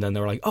second time, and then they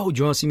were like, oh, do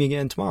you want to see me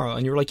again tomorrow?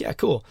 And you were like, yeah,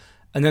 cool.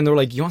 And then they're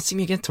like, you want to see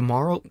me again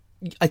tomorrow?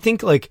 I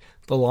think, like,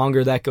 the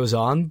longer that goes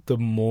on, the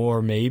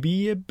more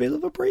maybe a bit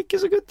of a break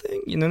is a good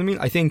thing. You know what I mean?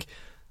 I think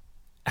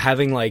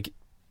having, like,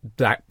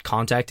 that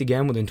contact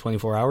again within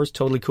 24 hours,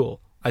 totally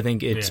cool. I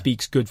think it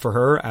speaks good for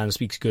her and it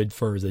speaks good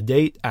for the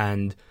date.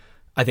 And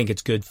I think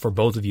it's good for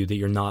both of you that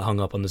you're not hung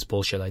up on this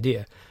bullshit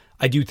idea.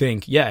 I do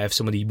think, if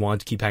somebody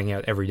wanted to keep hanging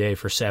out every day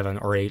for 7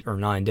 or 8 or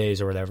 9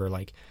 days or whatever,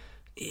 like,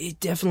 it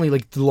definitely,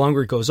 like, the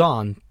longer it goes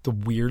on, the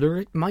weirder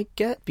it might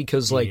get,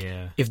 because, like,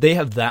 if they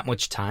have that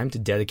much time to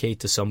dedicate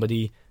to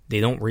somebody they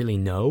don't really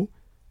know,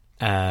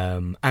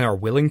 and are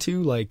willing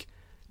to, like,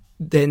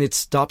 then it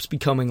stops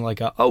becoming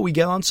like we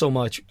get on so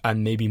much,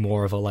 and maybe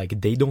more of a, like,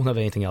 they don't have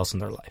anything else in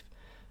their life.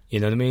 You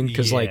know what I mean?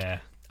 Because, like,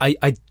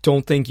 I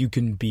don't think you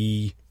can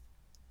be,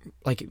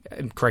 like,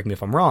 correct me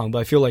if I'm wrong, but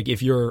I feel like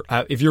if you're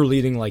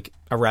leading, like,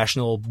 a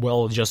rational,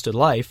 well-adjusted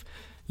life,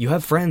 you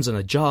have friends and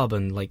a job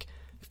and, like,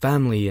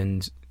 family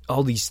and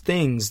all these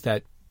things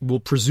that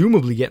will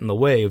presumably get in the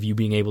way of you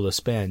being able to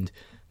spend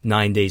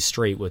 9 days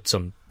straight with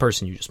some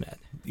person you just met.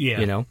 Yeah.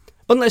 You know?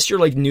 Unless you're,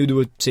 like, new to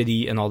a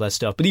city and all that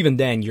stuff. But even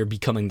then, you're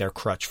becoming their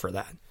crutch for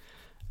that.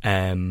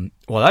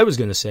 What I was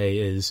going to say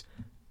is,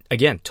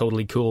 again,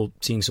 totally cool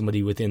seeing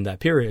somebody within that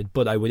period,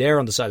 but I would err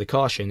on the side of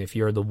caution if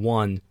you're the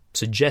one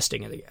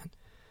suggesting it again.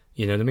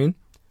 You know what I mean?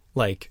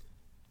 Like,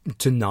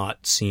 to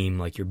not seem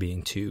like you're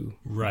being too...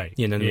 Right.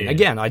 You know what I mean?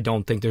 Again, I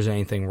don't think there's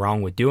anything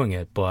wrong with doing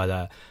it,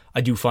 but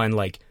I do find,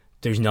 like,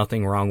 there's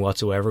nothing wrong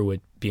whatsoever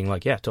with being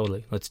like, yeah,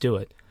 totally, let's do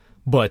it.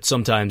 But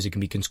sometimes it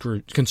can be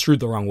construed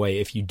the wrong way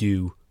if you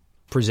do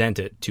present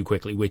it too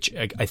quickly, which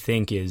I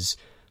think is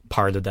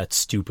part of that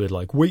stupid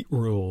like wait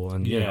rule.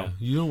 And Yeah,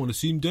 you don't want to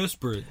seem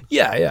desperate.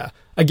 yeah.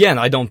 Again,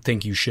 I don't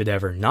think you should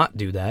ever not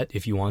do that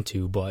if you want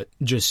to, but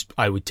just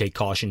I would take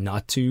caution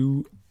not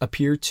to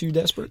appear too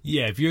desperate.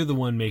 Yeah, if you're the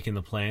one making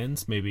the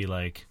plans, maybe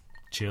like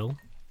chill.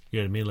 You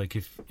know what I mean? Like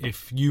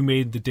if you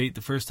made the date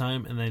the first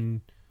time and then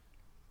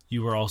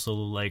you were also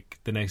like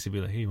the next to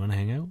be like, hey, you want to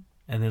hang out?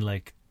 And then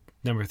like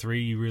number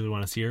 3, you really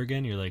want to see her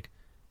again. You're like,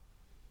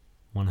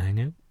 want to hang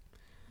out?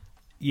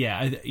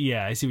 Yeah,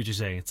 I see what you're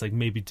saying. It's like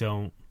maybe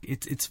don't.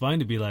 It's fine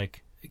to be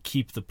like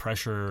keep the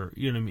pressure.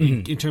 You know what I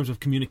mean? In terms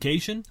of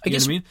communication. I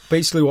guess know what I mean?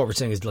 basically what we're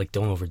saying is like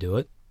don't overdo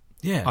it.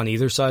 Yeah. On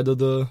either side of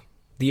the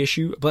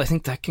issue, but I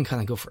think that can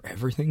kind of go for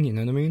everything. You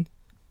know what I mean?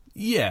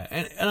 Yeah,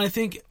 and I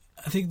think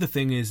the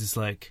thing is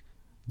like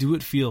do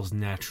it feels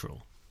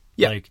natural.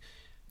 Yeah.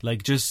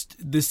 Like just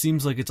this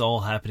seems like it's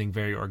all happening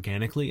very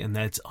organically, and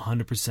that's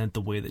 100%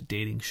 the way that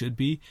dating should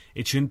be.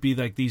 It shouldn't be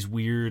like these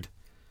weird.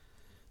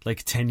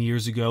 Like 10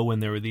 years ago when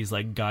there were these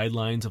like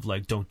guidelines of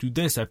like don't do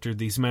this after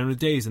these amount of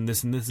days and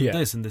this and this and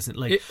this and this and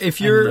like if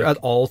you're at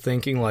all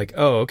thinking like,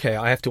 oh, okay,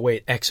 I have to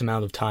wait X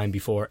amount of time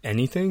before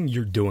anything,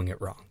 you're doing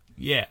it wrong.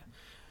 Yeah,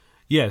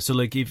 so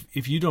like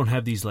if you don't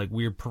have these like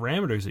weird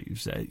parameters that you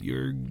set,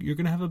 you're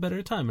gonna have a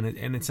better time,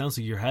 and it sounds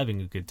like you're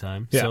having a good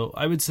time. Yeah. So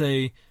I would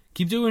say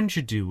keep doing what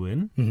you're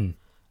doing.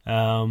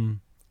 Mm-hmm.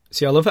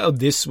 See, I love how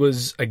this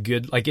was a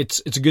good, like,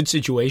 it's a good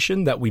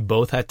situation that we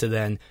both had to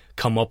then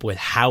come up with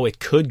how it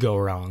could go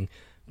wrong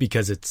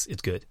because it's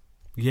good.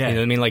 Yeah. You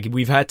know what I mean? Like,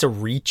 we've had to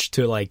reach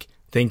to, like,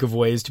 think of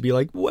ways to be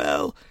like,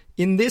 well,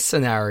 in this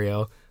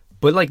scenario,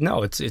 but, like,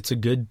 no, it's a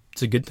good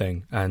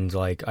thing. And,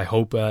 like, I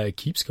hope it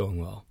keeps going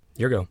well.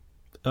 Your go.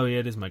 Oh, yeah,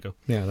 it is my go.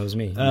 Yeah, that was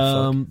me.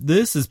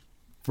 This is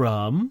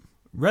from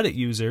Reddit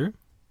user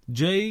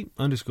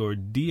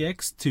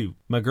J_DX2.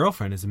 My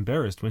girlfriend is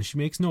embarrassed when she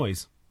makes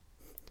noise.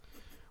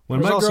 When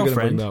my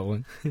girlfriend, that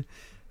one.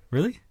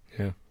 Really?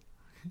 Yeah.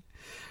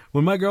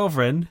 When my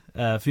girlfriend,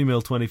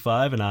 female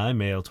 25, and I,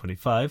 male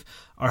 25,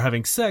 are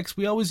having sex,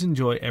 we always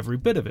enjoy every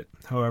bit of it.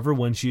 However,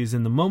 when she is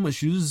in the moment,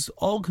 she loses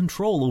all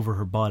control over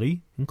her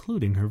body,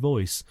 including her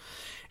voice.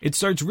 It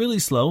starts really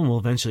slow and will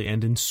eventually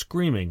end in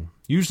screaming.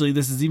 Usually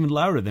this is even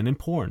louder than in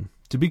porn.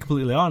 To be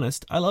completely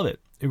honest, I love it.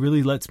 It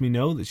really lets me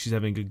know that she's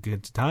having a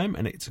good time,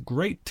 and it's a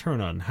great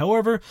turn-on.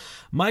 However,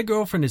 my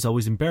girlfriend is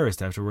always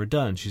embarrassed after we're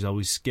done. She's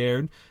always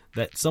scared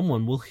that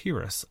someone will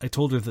hear us. I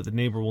told her that the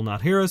neighbor will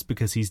not hear us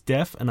because he's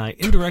deaf, and I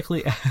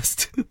indirectly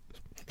asked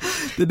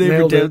the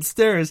neighbor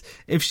downstairs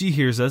if she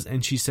hears us,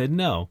 and she said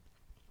no.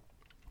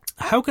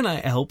 How can I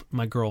help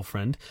my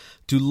girlfriend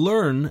to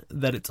learn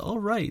that it's all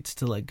right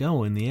to let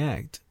go in the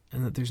act,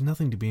 and that there's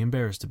nothing to be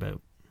embarrassed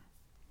about?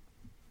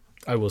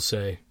 I will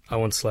say, I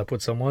once slept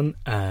with someone,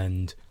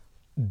 and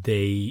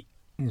they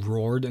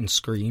roared and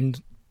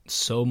screamed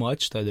so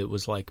much that it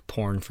was like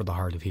porn for the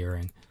hard of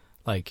hearing.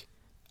 Like,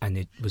 and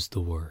it was the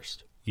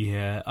worst.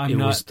 Yeah, I'm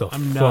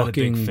not a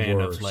big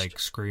fan of like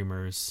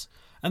screamers.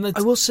 And that's,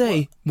 I will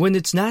say, when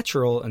it's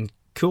natural and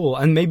cool,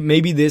 and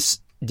maybe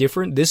this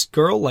different, this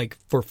girl, like,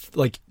 for,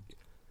 like,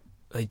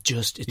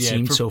 it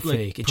seemed so like,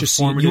 fake. It just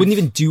seemed, you wouldn't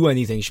even do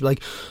anything. She'd be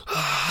like,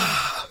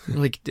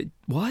 like,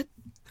 what?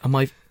 Am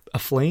I a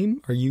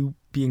flame? Are you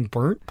being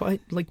burnt by,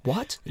 like,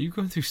 what? Are you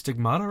going through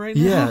stigmata right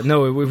now? Yeah,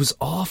 no, it was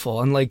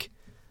awful. And, like,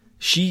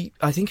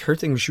 I think her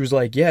thing was, she was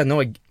like, yeah, no,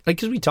 like,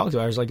 because we talked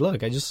about it, I was like,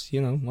 look, I just,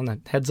 want a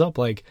heads up,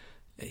 like,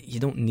 you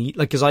don't need,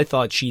 like, because I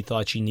thought she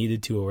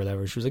needed to or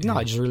whatever. She was like, no,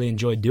 I just really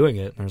enjoyed doing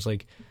it. And I was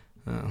like,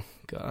 oh,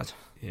 God.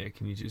 Yeah,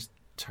 can you just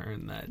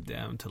turn that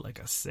down to, like,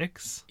 a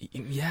 6?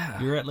 Yeah.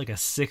 You're at, like, a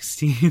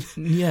 16.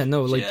 Yeah,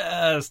 no, like.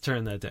 Just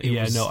turn that down.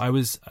 Yeah, no, I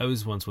was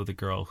once with a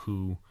girl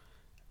who,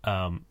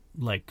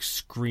 like,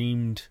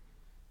 screamed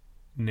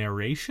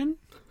narration,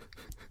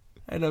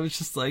 and I was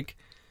just like,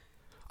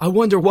 I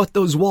wonder what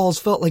those walls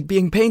felt like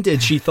being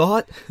painted, she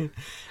thought.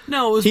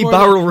 No, it was he more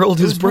barrel like, rolled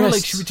his it was more breast.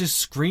 like she would just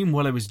scream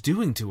what I was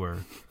doing to her,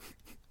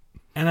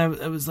 and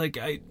I was like,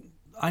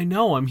 I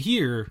know I'm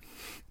here,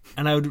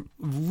 and I would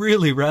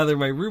really rather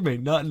my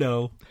roommate not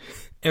know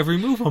every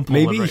move I'm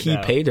pulling. Maybe right he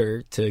now. paid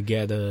her to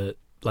get a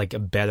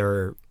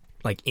better,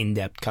 like,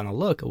 in-depth kind of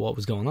look at what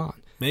was going on.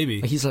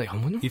 Maybe Like, he's like, I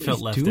wonder what he felt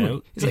he's left doing.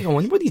 out. He's like, I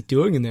wonder what he's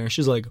doing in there.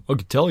 She's like, I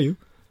could tell you.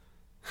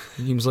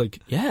 And he was like,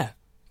 yeah,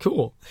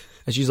 cool.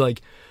 And she's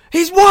like,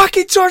 he's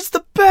walking towards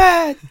the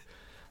bed.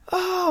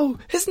 Oh,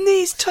 his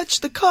knees touch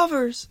the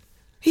covers.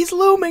 He's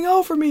looming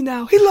over me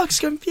now. He looks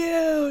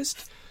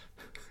confused.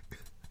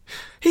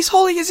 He's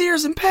holding his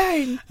ears in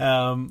pain.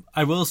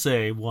 I will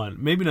say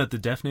maybe not the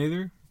deaf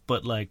neither,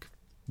 but like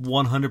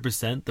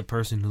 100% the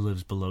person who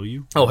lives below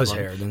you. Oh, his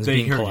hair. Then They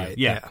being hear polite.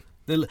 you. Yeah.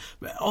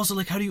 Also,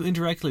 like, how do you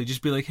indirectly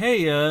just be like,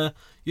 hey,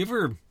 you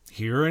ever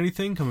hear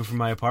anything coming from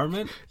my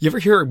apartment? You ever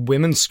hear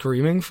women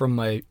screaming from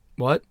my...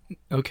 What?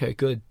 Okay,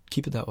 good.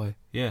 Keep it that way.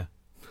 Yeah.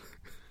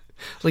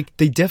 Like,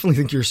 they definitely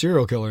think you're a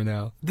serial killer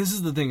now. This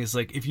is the thing. Is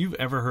like, if you've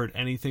ever heard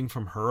anything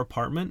from her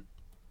apartment,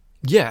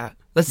 Yeah.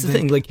 That's the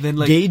thing. Like,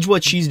 gauge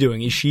what she's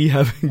doing. Is she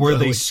having... Were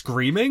they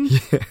screaming?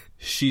 Yeah.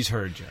 She's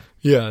heard you.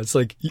 Yeah, it's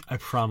like... I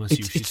promise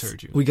you she's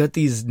heard you. We got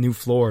these new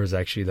floors,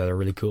 actually, that are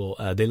really cool.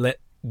 They let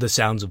the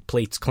sounds of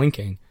plates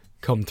clinking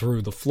come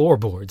through the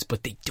floorboards,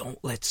 but they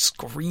don't let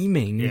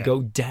screaming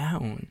go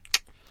down.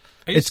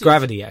 It's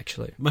gravity,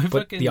 actually.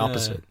 But the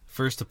opposite.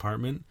 First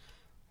apartment,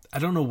 I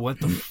don't know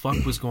what the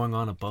fuck was going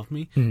on above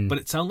me, but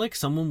it sounded like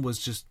someone was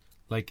just,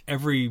 like,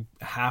 every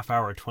half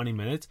hour, 20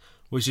 minutes,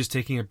 was just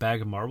taking a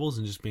bag of marbles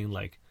and just being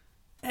like,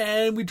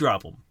 and we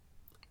drop them.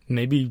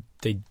 Maybe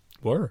they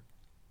were.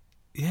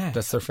 Yeah.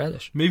 That's their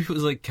fetish. Maybe it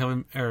was like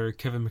Kevin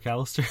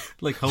McAllister,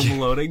 like home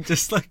loading,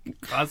 just like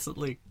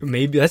constantly.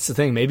 Maybe that's the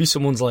thing. Maybe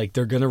someone's like,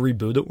 they're going to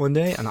reboot it one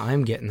day and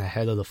I'm getting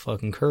ahead of the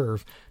fucking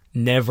curve.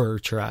 Never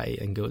try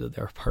and go to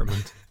their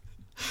apartment.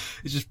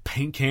 It's just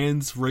paint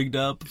cans rigged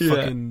up,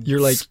 fucking you're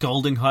like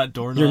scalding hot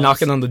doorknobs. You're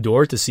knocking on the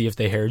door to see if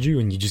they heard you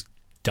and you just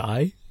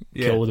die.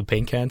 Kill with a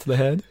paint can to the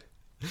head.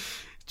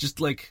 Just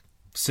like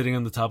sitting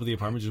on the top of the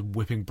apartment, just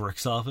whipping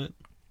bricks off it.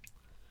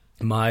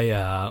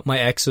 My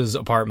ex's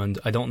apartment,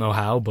 I don't know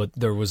how, but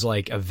there was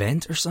like a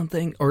vent or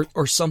something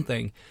or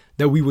something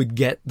that we would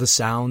get the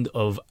sound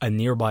of a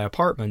nearby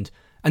apartment,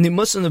 and it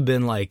mustn't have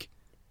been like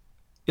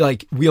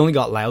we only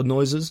got loud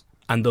noises,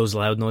 and those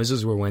loud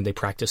noises were when they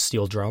practiced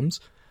steel drums.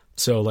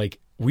 So like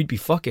we'd be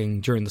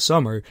fucking during the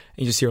summer and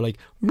you just hear like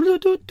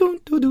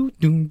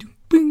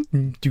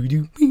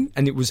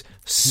and it was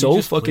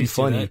so fucking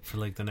funny. For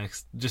like the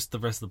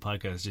rest of the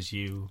podcast, just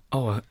you.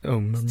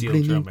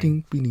 Steel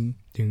drumming.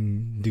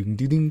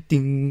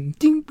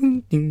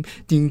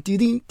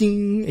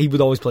 He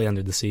would always play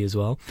Under the Sea as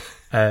well.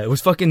 It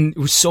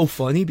was so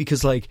funny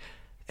because like,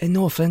 and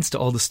no offense to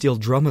all the steel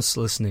drummers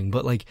listening,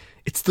 but like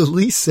it's the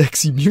least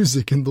sexy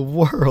music in the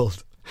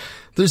world.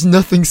 There's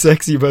nothing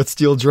sexy about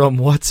steel drum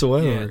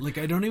whatsoever. Yeah, like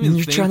I don't even.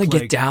 You're trying to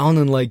get down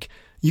and like.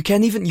 You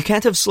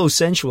can't have slow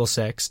sensual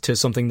sex to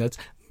something that's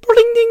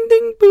ding ding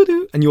ding boo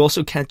doo, and you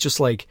also can't just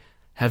like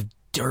have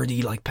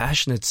dirty like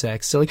passionate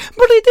sex. So like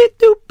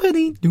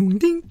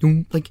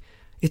like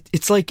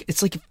it's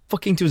like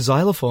fucking to a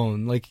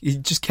xylophone. Like you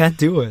just can't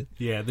do it.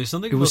 Yeah, there's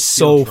something. It was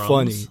so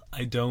funny.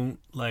 I don't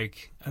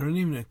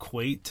even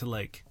equate to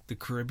like the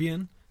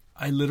Caribbean.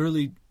 I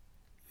literally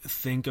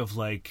think of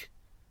like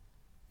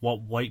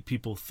what white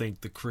people think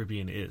the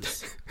Caribbean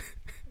is.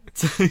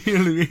 You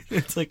know what I mean?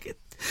 It's like.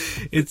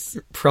 It's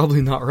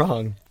probably not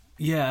wrong.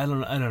 Yeah, I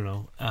don't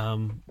know.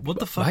 What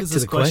the fuck Back is to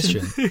this the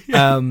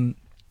question?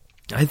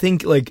 I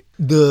think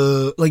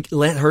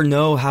let her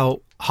know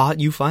how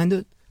hot you find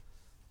it.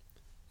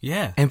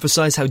 Yeah.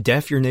 Emphasize how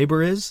deaf your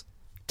neighbor is.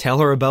 Tell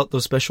her about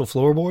those special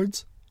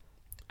floorboards,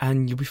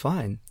 and you'll be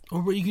fine.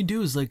 Or what you can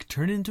do is like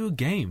turn it into a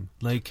game,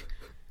 like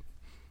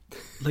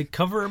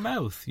cover her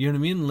mouth. You know what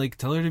I mean? Like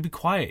tell her to be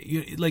quiet.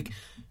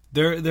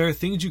 There are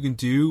things you can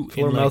do.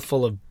 Fill her mouth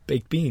full of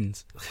baked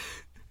beans.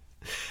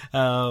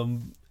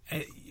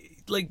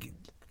 Like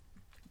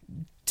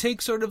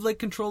take sort of like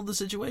control of the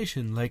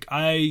situation. Like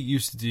I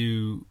used to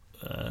do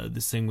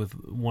this thing with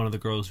one of the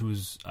girls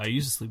I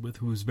used to sleep with,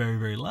 who was very,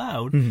 very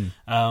loud. And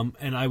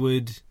I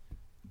would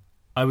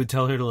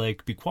tell her to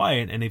like be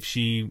quiet, and if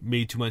she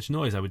made too much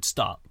noise, I would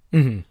stop.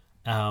 And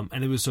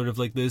it was sort of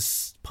like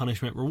this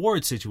punishment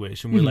reward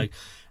situation where like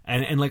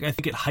and like I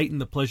think it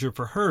heightened the pleasure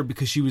for her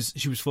because she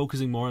was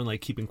focusing more on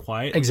like keeping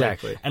quiet.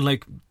 Exactly. And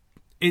like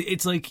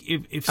it's like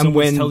if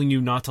someone's telling you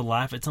not to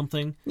laugh at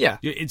something,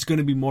 it's going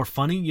to be more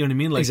funny. You know what I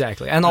mean? Like,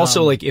 exactly. And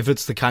also, like, if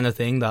it's the kind of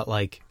thing that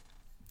like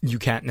you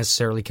can't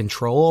necessarily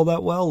control all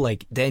that well,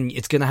 like then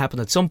it's going to happen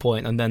at some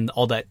point, and then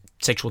all that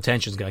sexual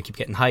tension is going to keep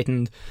getting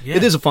heightened. Yeah.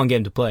 It is a fun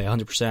game to play,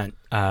 100%.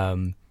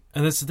 And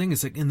that's the thing.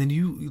 It's like, and then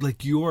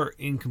you're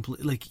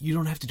incomplete. Like you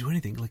don't have to do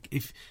anything. Like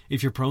if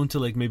you're prone to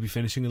like maybe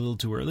finishing a little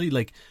too early,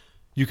 like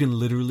you can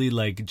literally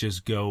like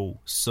just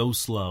go so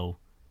slow.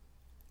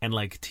 And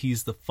like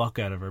tease the fuck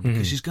out of her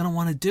because she's gonna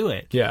want to do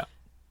it. Yeah,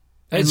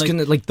 and it's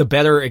gonna like the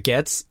better it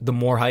gets, the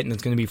more heightened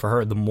it's gonna be for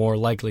her. The more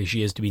likely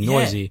she is to be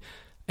noisy,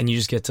 and you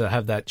just get to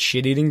have that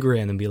shit-eating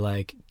grin and be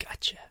like,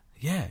 "Gotcha."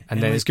 Yeah,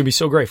 and then like, it's gonna be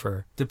so great for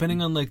her.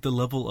 Depending on like the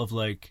level of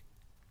like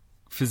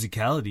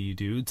physicality you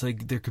do, it's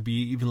like there could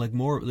be even like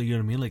more. You know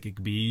what I mean? Like it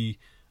could be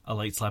a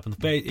light slap in the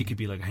face. It could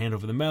be like a hand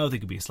over the mouth. It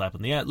could be a slap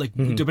in the ass. Like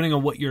depending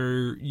on what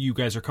you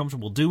guys are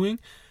comfortable doing,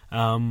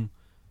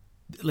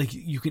 like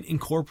you can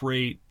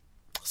incorporate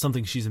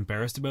something she's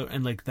embarrassed about,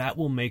 and like that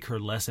will make her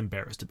less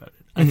embarrassed about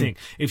it. I think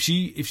if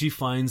she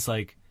finds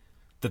like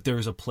that there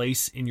is a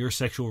place in your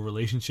sexual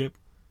relationship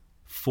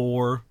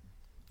for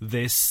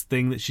this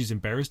thing that she's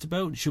embarrassed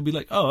about, she'll be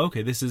like, oh,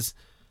 okay, this is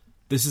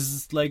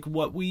like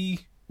what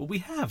we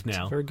have now.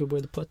 That's a very good way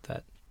to put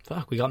that.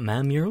 Fuck, we got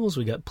man murals,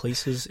 we got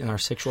places in our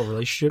sexual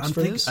relationships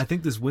this. I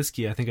think this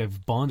whiskey,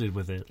 I've bonded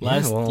with it.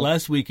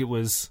 Last week it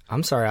was.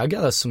 I'm sorry, I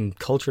got us some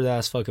cultured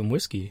ass fucking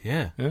whiskey.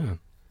 Yeah.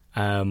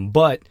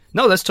 But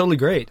no, that's totally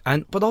great.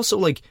 But also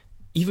like,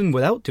 even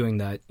without doing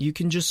that, you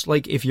can just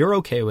like, if you're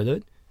okay with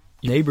it,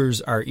 your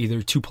neighbors are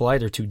either too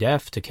polite or too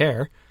deaf to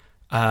care,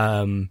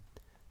 then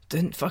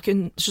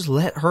fucking just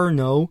let her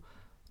know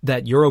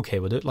that you're okay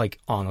with it, like,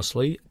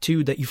 honestly.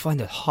 2, that you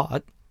find it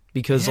hot,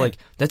 because, like,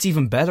 that's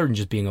even better than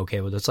just being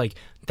okay with it. It's like,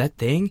 that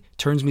thing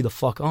turns me the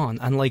fuck on.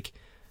 And, like,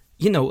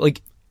 you know,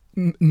 like,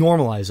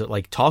 normalize it.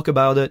 Like, talk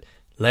about it,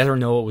 let her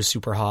know it was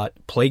super hot,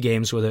 play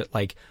games with it.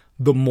 Like,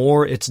 the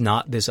more it's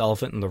not this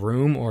elephant in the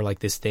room or, like,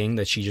 this thing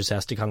that she just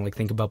has to kind of, like,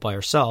 think about by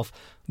herself,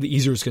 the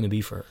easier it's going to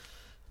be for her.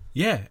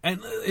 Yeah, and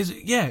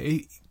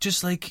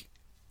just like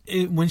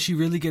when she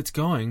really gets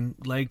going,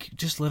 like,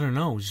 just let her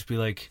know. Just be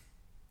like,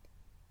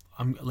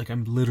 I'm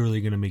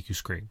literally gonna make you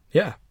scream.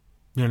 Yeah,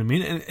 you know what I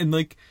mean. And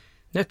like,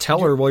 yeah, tell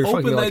her while you're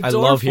fucking. Like, I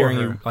love hearing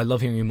you. I love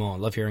hearing you moan. I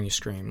love hearing you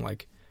scream.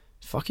 Like,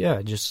 fuck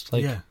yeah, just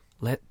like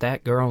let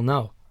that girl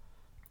know.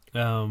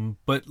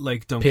 But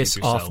like, don't piss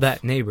keep yourself off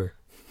that neighbor.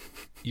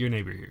 Your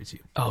neighbor hears you.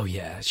 Oh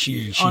yeah,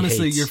 she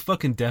honestly, hates. your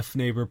fucking deaf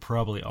neighbor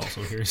probably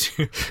also hears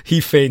you. He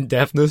feigned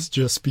deafness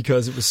just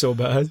because it was so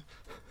bad.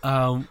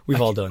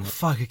 We've all done it.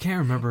 Fuck, I can't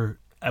remember.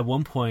 At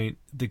one point,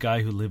 the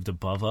guy who lived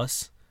above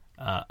us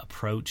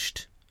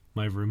approached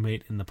my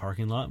roommate in the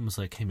parking lot and was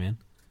like, "Hey man,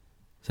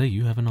 is that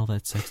you having all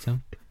that sex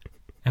down?"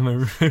 And my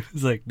roommate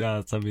was like, "Nah,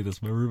 it's not me.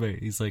 That's my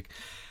roommate." He's like,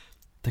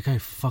 "The guy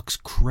fucks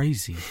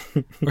crazy,"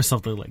 or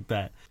something like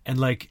that. And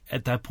like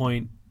at that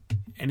point,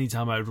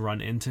 anytime I would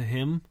run into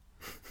him,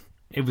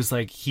 it was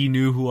like he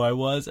knew who I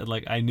was, and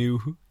like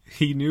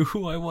he knew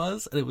who I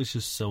was, and it was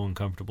just so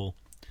uncomfortable.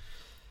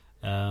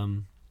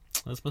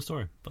 That's my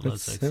story. But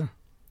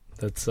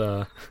that's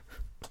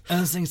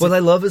what I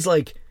love is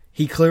like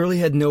he clearly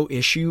had no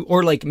issue,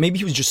 or like maybe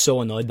he was just so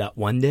annoyed that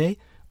one day,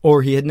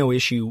 or he had no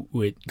issue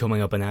with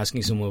coming up and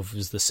asking someone if it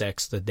was the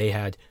sex that they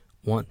had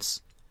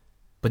once,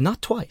 but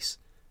not twice.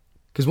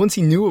 Because once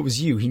he knew it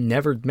was you, he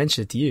never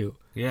mentioned it to you.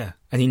 Yeah.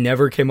 And he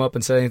never came up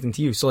and said anything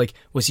to you. So, like,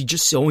 was he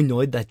just so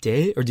annoyed that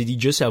day? Or did he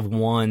just have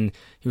one?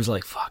 He was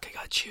like, fuck, I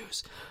gotta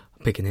choose.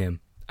 I'm picking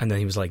him. And then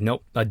he was like,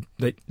 nope,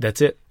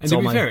 that's it. And to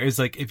be fair, it's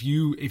like, if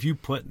you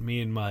put me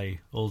and my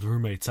old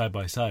roommate side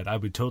by side, I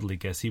would totally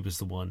guess he was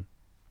the one.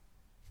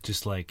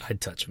 Just like...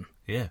 I'd touch him.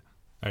 Yeah.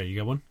 All right, you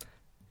got one?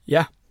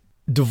 Yeah.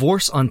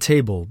 Divorce on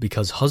table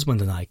because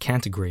husband and I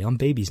can't agree on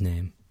baby's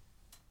name.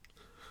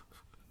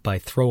 By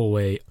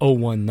throwaway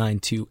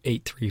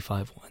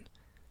 01928351.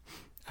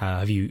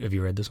 Have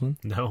you read this one?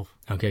 No.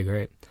 Okay,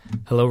 great.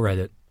 Hello,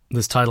 Reddit.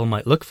 This title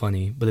might look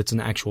funny, but it's an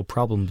actual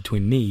problem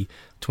between me,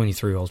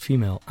 23-year-old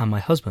female, and my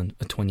husband,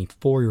 a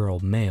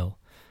 24-year-old male.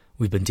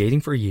 We've been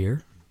dating for a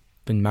year,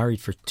 been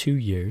married for 2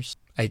 years.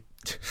 They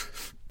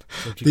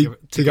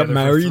got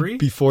married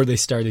before they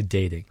started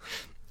dating.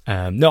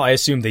 No, I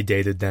assume they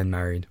dated, then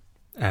married.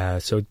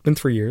 So it's been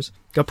 3 years.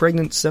 Got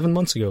pregnant 7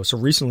 months ago, so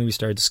recently we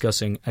started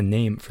discussing a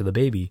name for the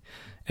baby.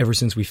 Ever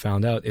since we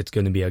found out it's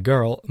going to be a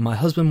girl, my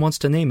husband wants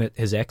to name it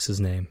his ex's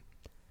name.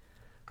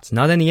 It's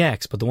not any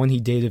ex, but the one he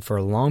dated for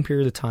a long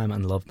period of time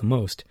and loved the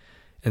most.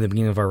 In the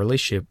beginning of our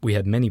relationship, we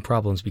had many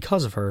problems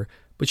because of her,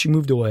 but she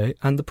moved away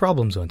and the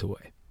problems went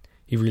away.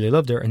 He really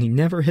loved her and he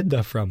never hid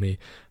that from me,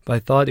 but I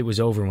thought it was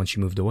over when she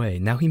moved away.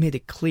 Now he made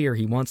it clear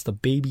he wants the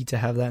baby to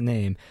have that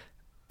name,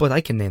 but I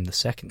can name the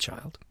second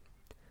child.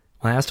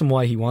 When I asked him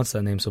why he wants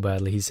that name so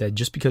badly, he said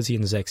just because he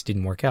and his ex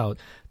didn't work out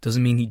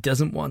doesn't mean he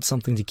doesn't want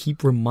something to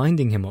keep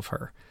reminding him of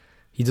her.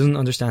 He doesn't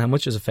understand how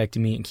much it's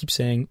affecting me and keeps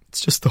saying,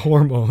 it's just the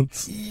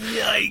hormones.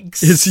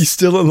 Yikes. Is he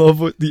still in love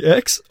with the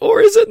ex?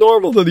 Or is it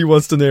normal that he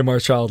wants to name our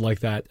child like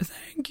that?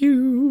 Thank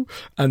you.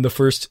 And the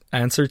first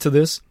answer to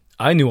this,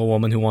 I knew a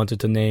woman who wanted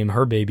to name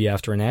her baby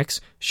after an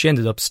ex. She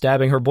ended up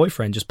stabbing her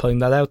boyfriend, just putting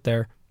that out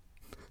there.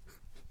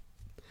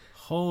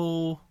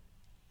 Holy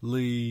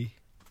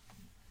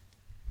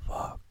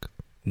fuck.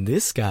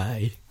 This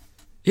guy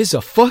is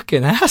a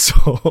fucking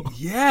asshole.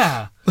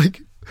 Yeah.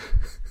 Like,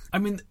 I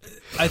mean,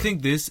 I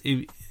think this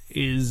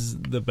is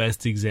the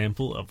best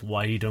example of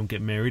why you don't get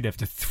married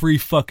after 3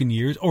 fucking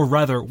years, or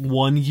rather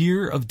 1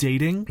 year of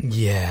dating.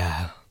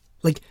 Yeah.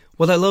 Like,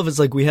 what I love is,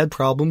 like, we had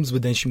problems,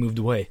 but then she moved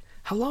away.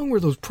 How long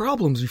were those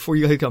problems before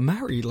you guys got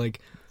married?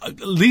 Like, at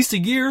least a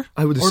year.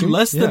 I would assume. Or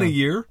less than a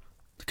year.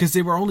 Because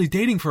they were only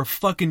dating for a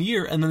fucking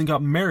year and then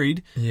got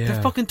married. Yeah.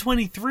 They're fucking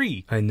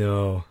 23. I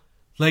know.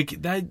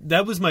 Like,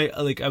 that was my,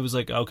 like, I was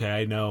like, okay,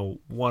 I know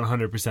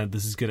 100%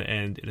 this is going to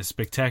end in a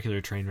spectacular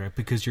train wreck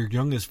because you're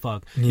young as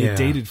fuck. Yeah. You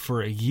dated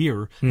for a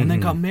year and then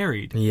got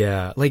married.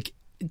 Yeah. Like,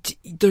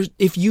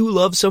 if you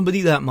love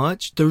somebody that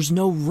much, there's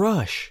no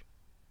rush.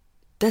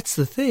 That's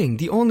the thing.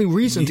 The only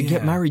reason to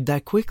get married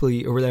that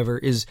quickly or whatever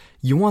is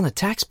you want a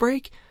tax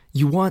break,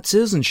 you want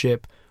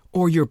citizenship,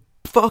 or you're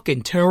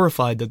fucking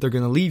terrified that they're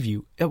going to leave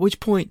you. At which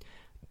point,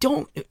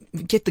 don't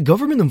get the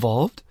government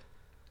involved.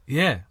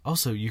 Yeah.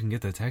 Also, you can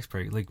get that tax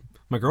break. Like,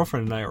 my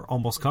girlfriend and I are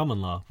almost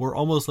common law. We're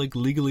almost, like,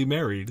 legally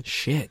married.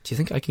 Shit. Do you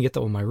think I can get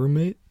that with my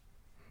roommate?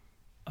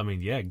 I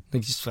mean, yeah.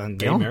 Like, just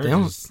they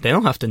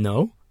don't have to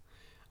know.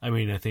 I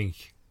mean, I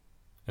think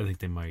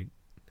they might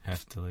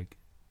have to, like...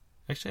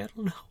 Actually, I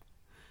don't know.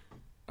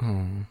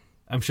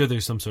 I'm sure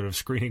there's some sort of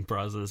screening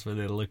process where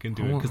they look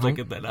into it. Because, like,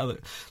 at that other...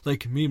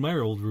 Like, me and my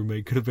old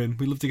roommate could have been...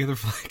 We lived together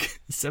for, like,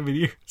 7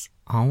 years.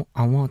 I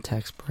want a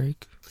tax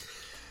break.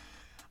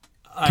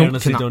 I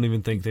honestly don't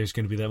even think there's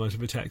going to be that much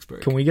of a tax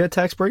break. Can we get a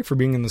tax break for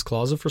being in this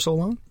closet for so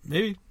long?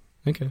 Maybe.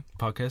 Okay.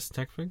 Podcast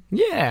tax break?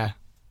 Yeah.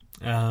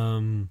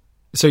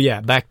 So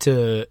yeah, back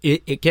to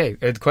it. Okay,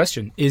 the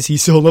question: is he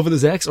still in love with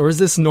his ex, or is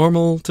this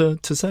normal to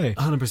say?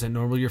 100%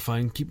 normal. You're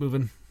fine. Keep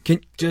moving.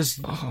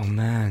 Oh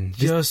man,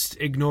 just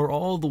ignore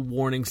all the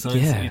warning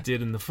signs that you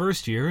did in the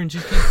first year, and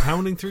just keep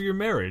pounding through your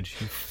marriage.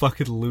 You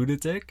fucking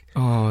lunatic.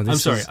 Oh, I'm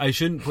sorry. I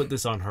shouldn't put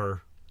this on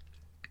her.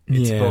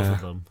 It's both of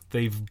them.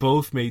 They've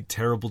both made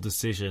terrible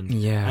decisions.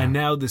 Yeah. And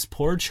now this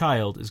poor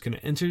child is going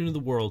to enter into the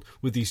world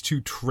with these two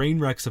train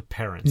wrecks of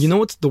parents. You know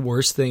what's the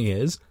worst thing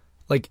is?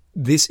 Like,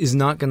 this is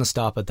not going to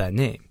stop at that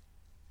name,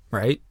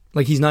 right?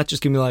 Like, he's not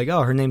just going to be like,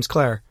 oh, her name's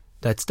Claire.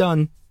 That's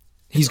done.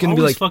 He's going to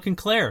be like, fucking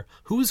Claire.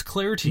 Who is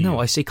Claire to you? No,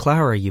 I say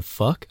Clara, you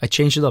fuck. I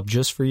changed it up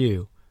just for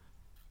you.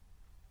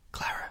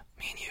 Clara,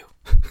 me and you.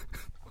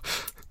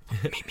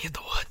 Meet me at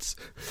the woods.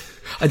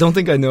 I don't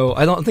think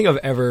I've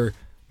ever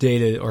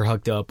dated or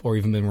hooked up or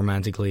even been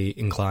romantically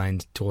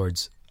inclined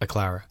towards a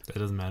Clara. That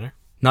doesn't matter.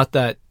 Not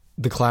that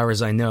the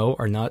Claras I know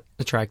are not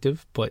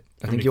attractive, but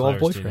I think you all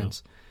have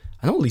boyfriends.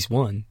 I know at least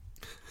one.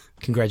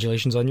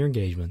 Congratulations on your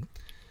engagement.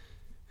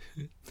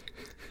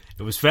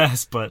 It was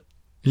fast, but...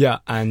 Yeah,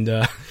 and...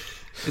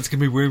 it's going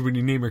to be weird when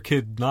you name your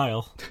kid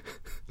Niall.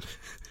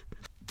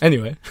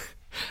 Anyway.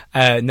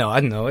 No,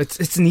 I don't know.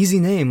 It's an easy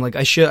name. Like,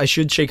 I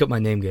should shake up my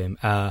name game.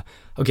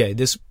 Okay,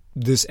 this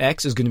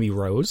ex is going to be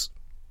Rose.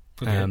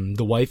 Okay.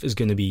 The wife is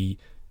going to be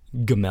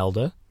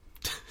Gamelda.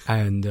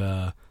 And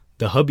the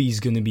hubby's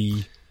going to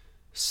be...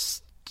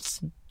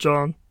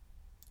 John.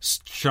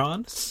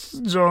 Sean?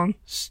 John.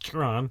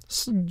 Strawn.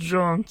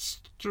 John.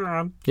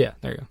 Strawn. Yeah,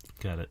 there you go.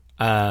 Got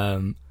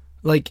it.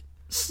 Like,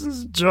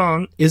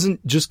 John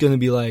isn't just going to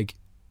be like,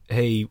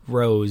 hey,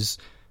 Rose,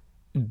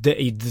 this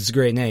is a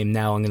great name,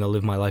 now I'm going to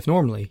live my life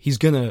normally. He's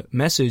going to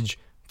message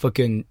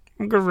fucking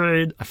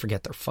Grade. I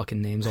forget their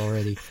fucking names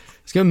already.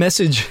 He's going to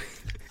message...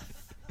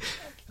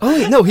 Oh,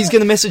 wait, no, he's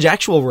going to message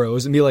actual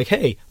Rose and be like,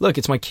 hey, look,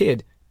 it's my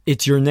kid.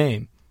 It's your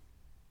name.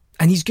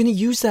 And he's going to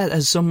use that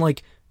as some,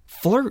 like,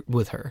 flirt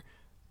with her.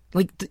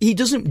 Like, he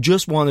doesn't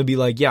just want to be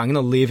like, yeah, I'm going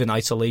to live in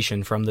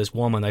isolation from this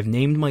woman I've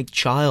named my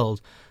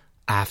child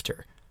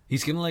after.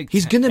 He's going to, like...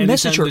 He's going to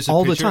message her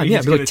all the time.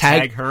 Yeah, be like,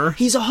 tag her.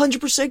 He's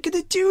 100% going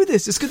to do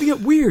this. It's going to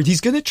get weird.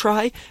 He's going to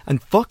try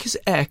and fuck his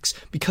ex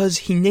because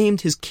he named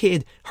his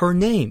kid her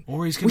name.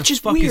 Or he's going to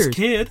fuck his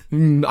kid.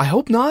 I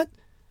hope not.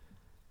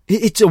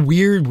 It's a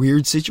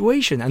weird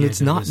situation, and it's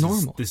not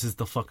normal. This is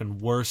the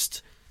fucking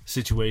worst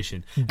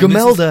situation.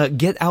 Gamelda,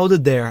 get out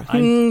of there.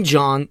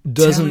 John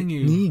doesn't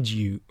need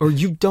you. Or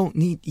you don't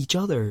need each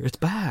other. It's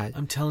bad.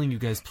 I'm telling you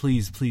guys,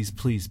 please,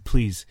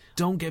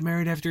 don't get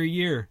married after a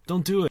year.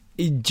 Don't do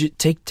it.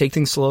 Take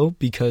things slow,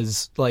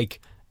 because, like,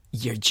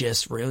 you're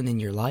just ruining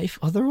your life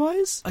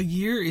otherwise. A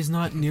year is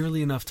not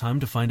nearly enough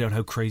time to find out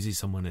how crazy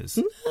someone is.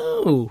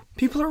 No.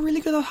 People are really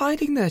good at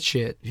hiding that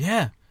shit.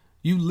 Yeah.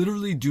 You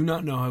literally do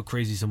not know how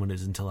crazy someone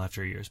is until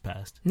after a year's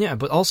passed. Yeah,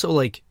 but also,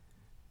 like,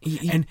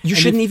 you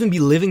shouldn't even be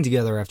living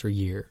together after a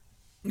year.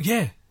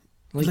 Yeah.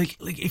 Like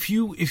if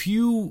you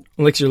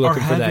Unless you're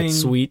looking for that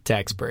sweet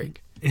tax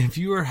break. If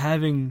you are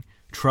having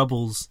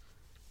troubles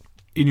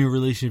in your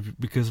relationship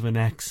because of an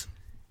ex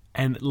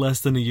and less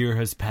than a year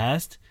has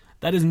passed,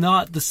 that is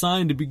not the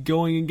sign to be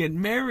going and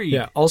getting married.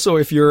 Yeah, also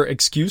if your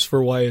excuse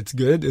for why it's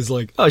good is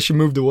like, oh, she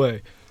moved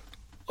away.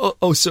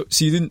 So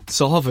you didn't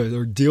solve it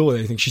or deal with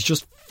anything. She's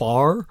just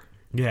far?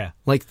 Yeah.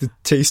 Like the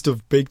taste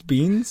of baked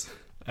beans?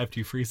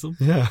 After you freeze them?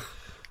 Yeah.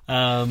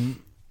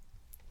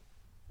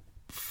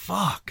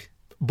 Fuck.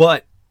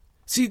 But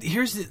see,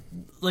 here's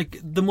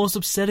the most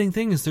upsetting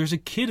thing is there's a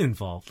kid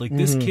involved. Like,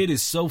 this kid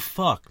is so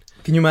fucked.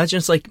 Can you imagine?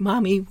 It's like,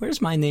 Mommy,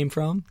 where's my name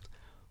from?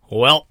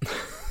 Well,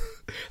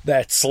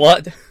 that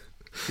slut.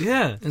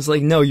 Yeah. It's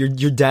like, no,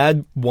 your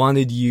dad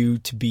wanted you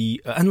to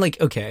be... and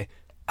like, okay,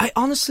 I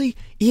honestly,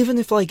 even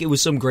if like it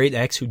was some great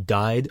ex who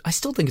died, I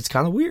still think it's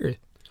kind of weird.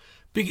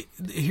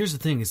 Here's the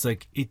thing: it's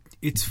like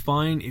it's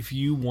fine if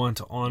you want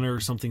to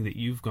honor something that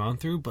you've gone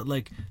through, but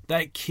like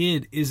that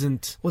kid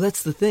isn't. Well,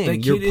 that's the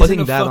thing. You're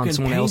putting that on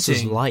someone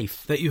else's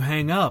life that you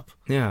hang up.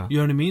 Yeah, you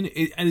know what I mean.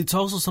 And it's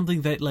also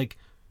something that like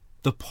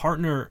the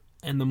partner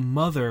and the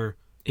mother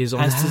has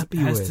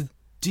to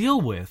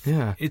deal with.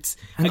 Yeah, it's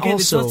also,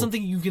 it's not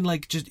something you can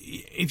like just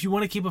if you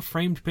want to keep a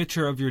framed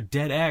picture of your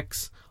dead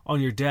ex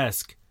on your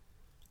desk.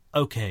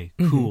 Okay,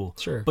 cool.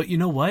 Sure. But you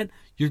know what?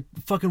 Your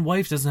fucking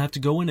wife doesn't have to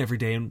go in every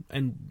day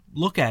and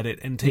look at it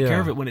and take care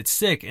of it when it's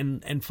sick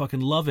and fucking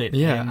love it.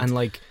 Yeah, and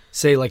like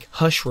say like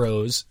Hush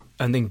Rose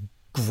and then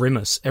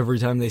grimace every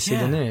time they say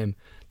the name.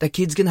 That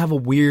kid's gonna have a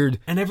weird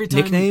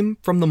nickname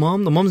from the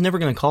mom. The mom's never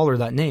gonna call her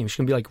that name. She's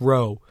gonna be like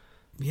Ro.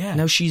 Yeah.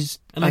 Now she's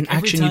an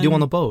action you do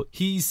on the boat.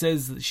 He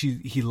says that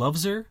he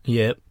loves her.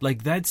 Yep.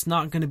 Like that's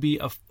not gonna be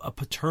a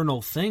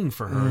paternal thing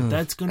for her.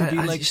 That's gonna be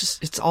like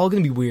it's all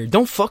gonna be weird.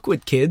 Don't fuck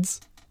with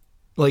kids.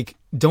 Like,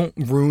 don't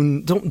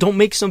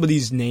make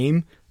somebody's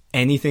name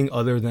anything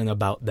other than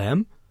about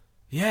them.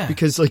 Yeah.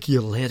 Because, like,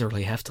 you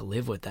literally have to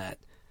live with that.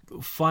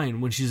 Fine,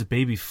 when she's a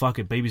baby, fuck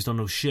it. Babies don't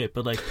know shit.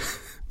 But, like,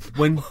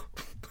 when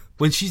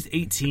when she's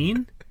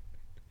 18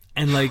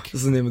 and like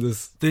What's the name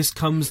of this?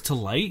 comes to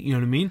light, you know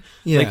what I mean?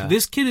 Yeah. Like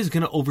this kid is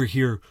going to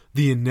overhear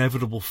the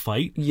inevitable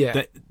fight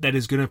Yeah. that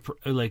is going to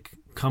like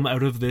come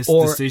out of this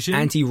Or decision.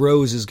 Auntie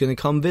Rose is going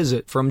to come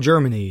visit from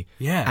Germany.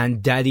 Yeah.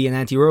 And Daddy and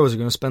Auntie Rose are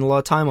going to spend a lot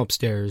of time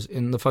upstairs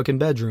in the fucking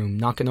bedroom,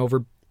 knocking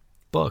over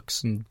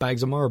books and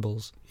bags of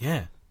marbles.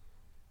 Yeah.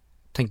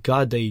 Thank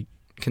God they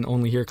can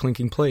only hear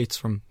clinking plates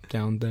from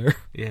down there.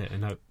 Yeah,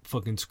 and not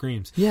fucking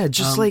screams. Yeah,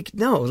 just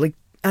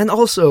and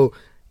also,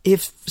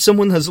 if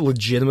someone has a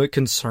legitimate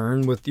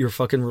concern with your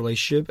fucking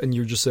relationship and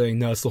you're just saying,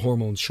 no, it's the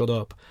hormones, shut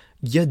up,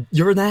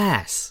 you're an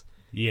ass.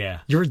 Yeah.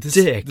 You're a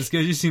dick. This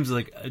guy just seems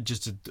like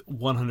just a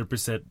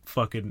 100%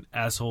 fucking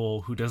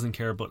asshole who doesn't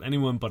care about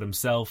anyone but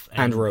himself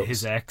and Rose.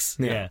 his ex.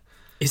 Yeah. Yeah.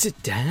 Is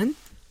it Dan?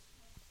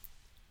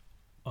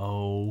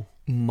 Oh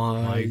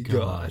My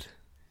God.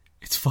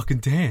 It's fucking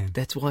Dan.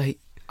 That's why...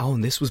 Oh,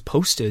 and this was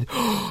posted.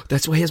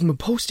 That's why he hasn't been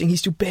posting.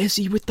 He's too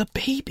busy with the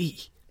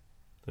baby.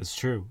 That's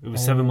true. It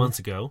was 7 months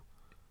ago.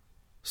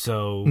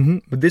 So... Mm-hmm.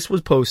 But this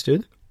was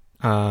posted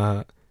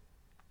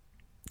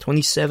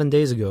 27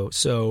 days ago.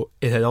 So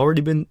it had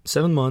already been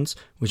 7 months,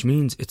 which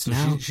means it's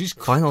now she's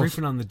final.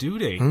 creeping on the due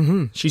date.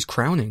 Mm-hmm. She's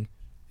crowning.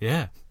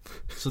 Yeah.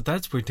 So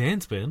that's where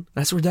Dan's been.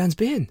 That's where Dan's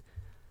been.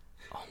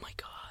 Oh, my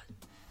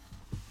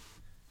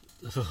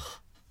God.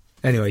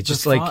 Anyway,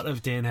 just the like... thought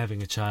of Dan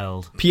having a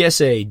child.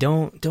 PSA,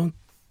 don't.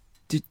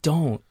 Just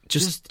don't.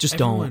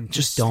 Everyone,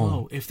 Just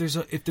slow. don't.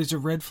 If there's a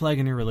red flag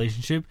in your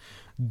relationship,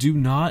 do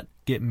not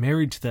get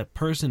married to that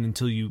person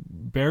until you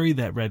bury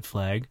that red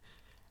flag.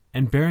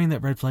 And burying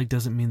that red flag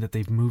doesn't mean that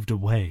they've moved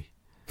away.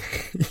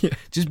 Yeah.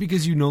 Just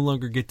because you no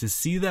longer get to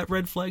see that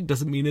red flag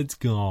doesn't mean it's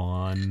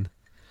gone.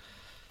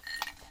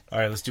 All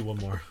right, let's do one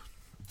more.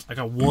 I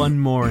got one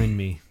more in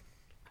me.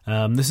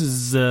 This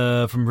is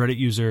from Reddit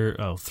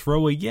user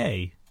Throw a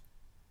Yay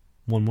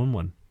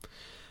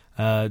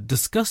 111.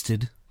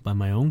 Disgusted by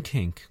my own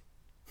kink.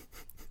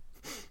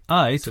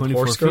 I,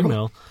 24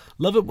 female,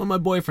 love it when my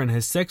boyfriend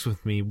has sex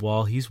with me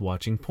while he's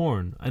watching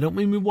porn. I don't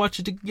mean we watch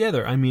it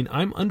together. I mean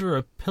I'm under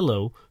a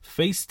pillow,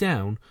 face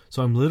down,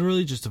 so I'm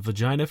literally just a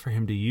vagina for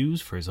him to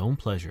use for his own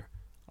pleasure.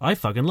 I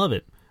fucking love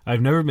it.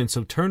 I've never been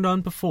so turned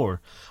on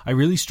before. I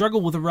really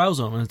struggle with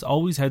arousal and it's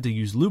always had to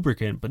use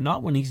lubricant, but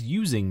not when he's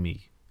using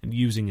me. And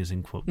using is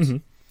in quotes.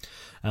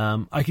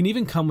 Mm-hmm. I can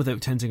even come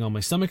without tensing on my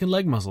stomach and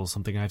leg muscles,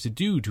 something I have to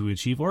do to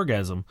achieve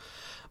orgasm.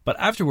 But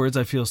afterwards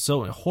I feel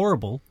so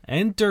horrible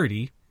and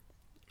dirty.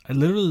 I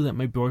literally let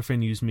my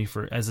boyfriend use me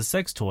as a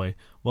sex toy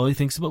while he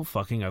thinks about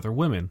fucking other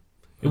women.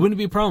 It wouldn't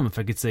be a problem if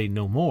I could say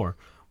no more,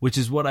 which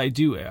is what I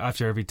do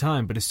after every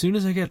time, but as soon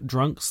as I get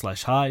drunk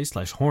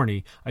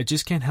 /high/horny, I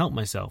just can't help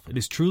myself. It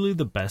is truly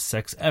the best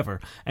sex ever,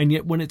 and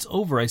yet when it's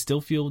over I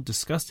still feel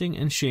disgusting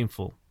and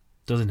shameful.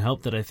 Doesn't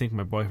help that I think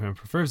my boyfriend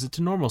prefers it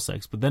to normal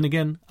sex, but then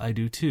again, I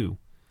do too.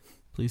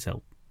 Please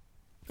help.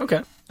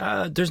 Okay.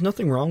 There's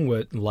nothing wrong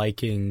with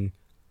liking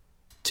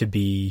to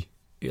be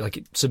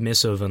like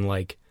submissive and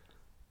like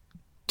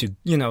to,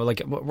 you know,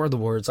 like what are the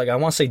words? Like I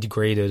want to say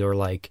degraded or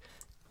like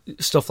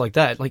stuff like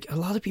that. Like a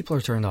lot of people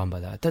are turned on by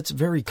that. That's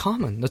very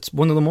common. That's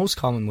one of the most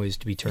common ways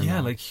to be turned on.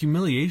 Yeah, like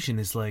humiliation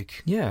is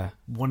like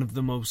one of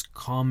the most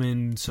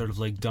common sort of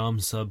like dom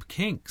sub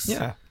kinks.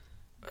 Yeah.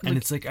 And like,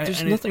 it's like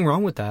there's nothing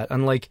wrong with that.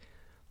 And like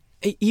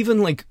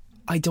even like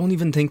I don't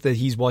even think that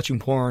he's watching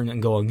porn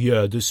and going,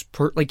 yeah, this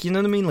like, you know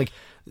what I mean? Like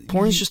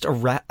porn is just a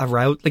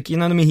route. Like, you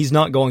know what I mean? He's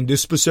not going,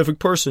 this specific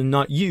person,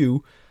 not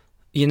you.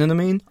 You know what I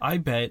mean? I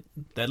bet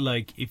that,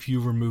 like, if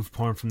you remove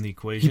porn from the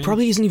equation, he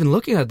probably isn't even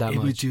looking at that it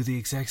much. would do the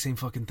exact same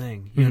fucking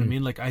thing. You know what I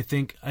mean? Like, I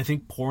think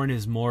porn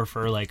is more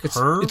for like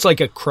her. It's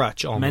like a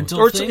crutch almost, mental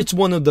or thing? it's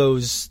one of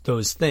those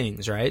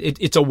things, right?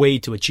 It's a way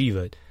to achieve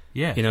it.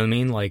 Yeah, you know what I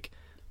mean? Like,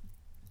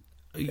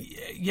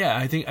 yeah,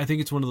 I think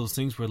it's one of those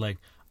things where like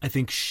I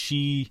think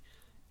she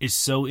is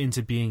so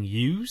into being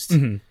used,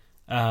 and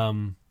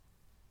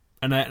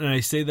I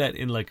say that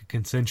in like a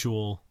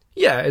consensual.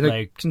 Yeah, like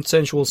a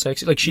consensual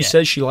sex. Like she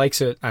says she likes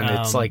it, and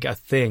it's like a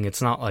thing.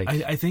 It's not like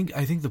I think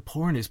the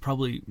porn is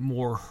probably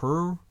more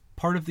her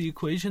part of the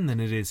equation than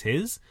it is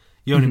his.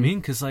 You know what I mean?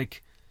 Because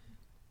like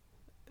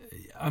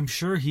I'm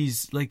sure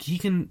he's like he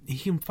can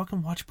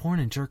fucking watch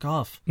porn and jerk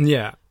off.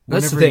 Yeah,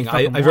 that's the thing.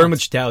 I very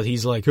much doubt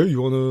he's like, hey, you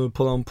want to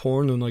put on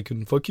porn and I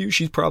can fuck you?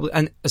 She's probably,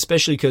 and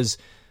especially because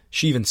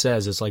she even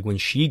says it's like when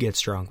she gets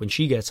drunk, when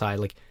she gets high,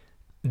 like.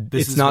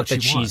 It's not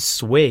that she's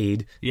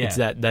swayed. Yeah. It's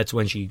that's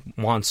when she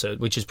wants it,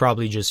 which is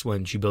probably just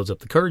when she builds up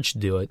the courage to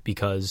do it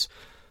because,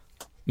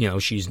 you know,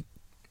 she's,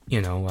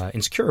 you know,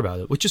 insecure about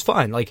it, which is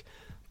fine. Like,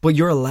 but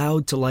you're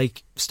allowed to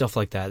like stuff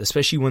like that,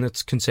 especially when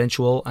it's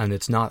consensual and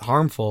it's not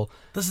harmful.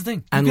 That's the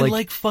thing. You can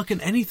like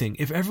fucking anything.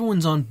 If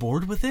everyone's on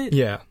board with it,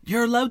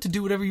 you're allowed to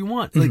do whatever you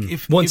want. Like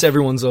once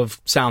everyone's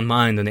of sound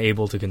mind and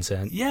able to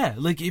consent. Yeah,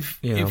 like if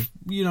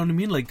you know what I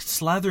mean, like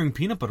slathering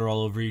peanut butter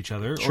all over each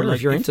other. Sure, or like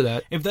if you're into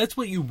that. If that's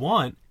what you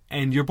want,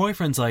 and your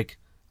boyfriend's like,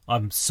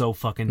 I'm so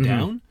fucking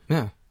down.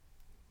 Yeah.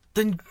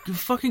 Then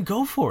fucking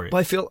go for it. But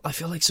I feel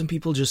like some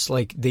people just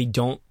like they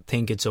don't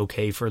think it's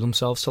okay for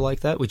themselves to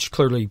like that, which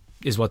clearly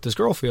is what this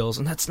girl feels,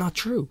 and that's not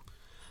true.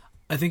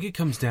 I think it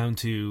comes down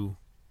to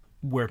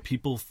where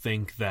people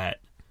think that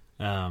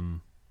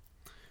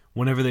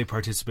whenever they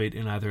participate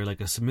in either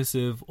like a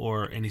submissive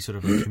or any sort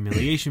of like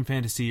humiliation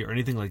fantasy or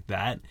anything like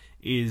that,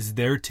 is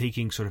they're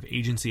taking sort of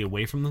agency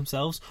away from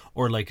themselves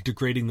or like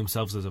degrading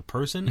themselves as a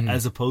person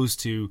as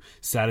opposed to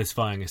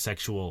satisfying a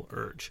sexual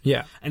urge.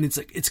 Yeah. And it's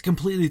like, it's a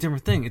completely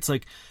different thing. It's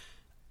like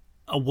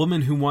a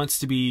woman who wants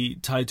to be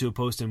tied to a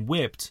post and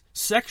whipped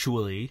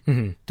sexually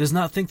does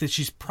not think that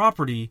she's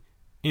property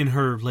in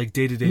her like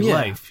day-to-day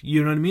life.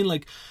 You know what I mean?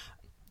 Like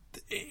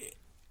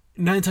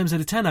 9 times out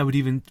of 10, I would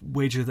even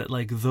wager that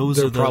like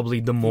they're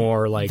probably the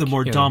more like the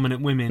more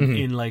dominant women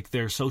in like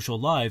their social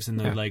lives and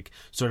their like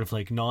sort of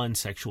like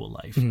non-sexual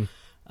life.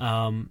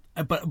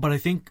 But I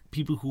think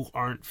people who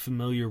aren't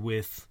familiar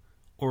with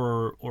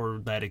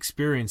or that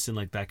experience in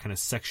like that kind of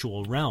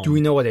sexual realm. Do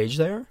we know what age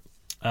they are?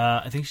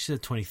 I think she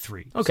said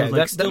 23. Okay, so,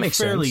 like, that makes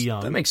fairly sense.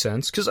 young. That makes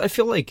sense because I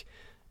feel like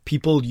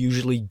people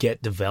usually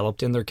get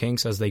developed in their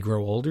kinks as they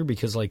grow older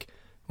because like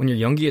when you're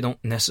younger, you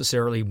don't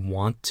necessarily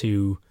want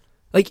to.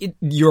 Like,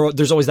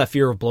 there's always that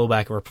fear of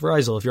blowback or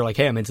reprisal if you're like,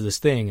 hey, I'm into this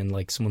thing, and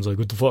like someone's like,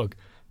 what the fuck?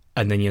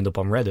 And then you end up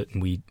on Reddit,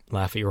 and we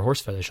laugh at your horse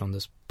fetish on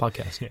this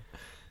podcast.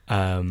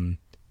 Yeah.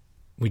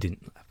 We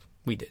didn't laugh.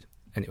 We did.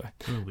 Anyway.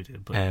 Well, we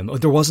did.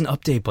 But... there was an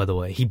update, by the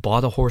way. He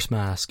bought a horse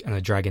mask and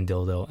a dragon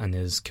dildo and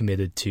is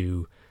committed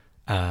to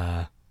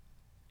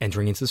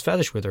entering into this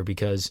fetish with her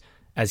because,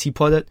 as he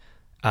put it,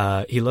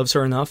 he loves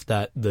her enough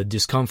that the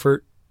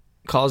discomfort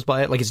caused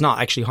by it, like it's not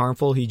actually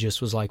harmful. He just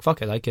was like,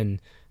 fuck it, I can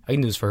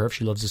do this for her if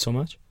she loves it so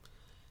much.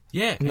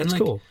 Yeah, and that's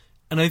cool.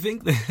 And I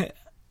think that,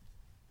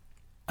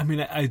 I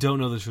mean, I don't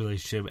know this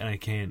relationship, and I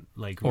can't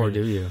like. Or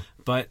do you?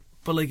 But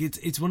like,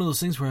 it's one of those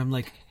things where I'm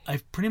like, I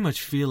pretty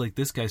much feel like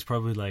this guy's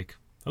probably like,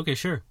 okay,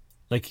 sure.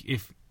 Like,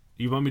 if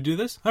you want me to do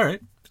this, all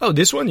right. Oh,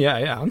 this one,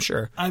 yeah, I'm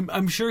sure.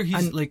 I'm sure he's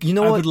and like. You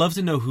know I what? would love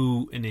to know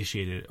who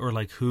initiated it, or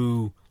like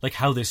who, like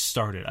how this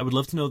started. I would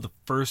love to know the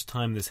first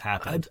time this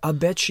happened. I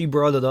bet she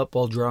brought it up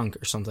while drunk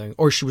or something,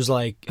 or she was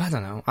like, I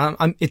don't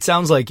know. It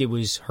sounds like it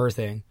was her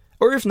thing,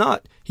 or if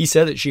not, he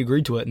said it, she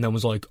agreed to it, and then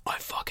was like, I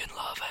fucking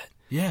love it.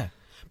 Yeah,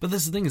 but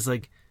that's the thing is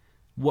like,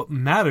 what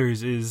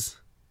matters is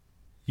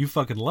you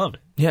fucking love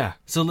it. Yeah.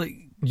 So like,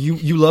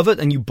 you love it,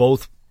 and you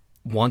both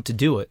want to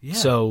do it. Yeah.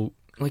 So.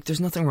 Like,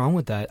 there's nothing wrong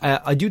with that.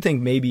 I do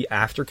think maybe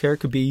aftercare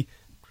could be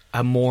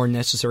a more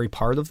necessary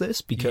part of this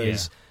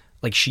because,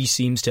 like, she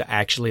seems to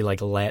actually,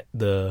 like, let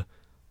the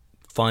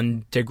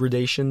fun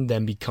degradation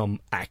then become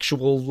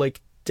actual,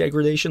 like,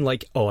 degradation.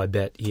 Like, oh, I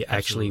bet he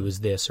actually was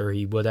this or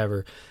he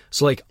whatever.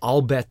 So, like,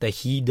 I'll bet that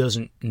he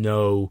doesn't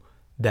know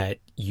that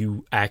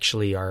you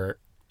actually are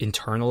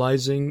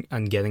internalizing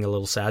and getting a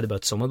little sad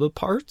about some of the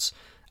parts.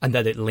 And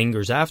that it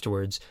lingers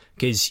afterwards,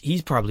 because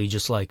he's probably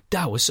just like,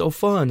 that was so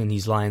fun, and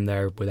he's lying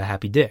there with a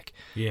happy dick.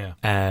 Yeah.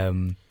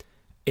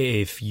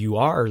 If you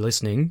are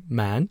listening,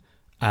 man,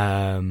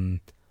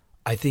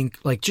 I think,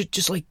 like,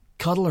 just like,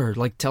 cuddle her,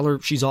 like, tell her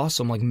she's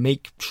awesome, like,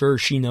 make sure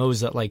she knows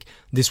that, like,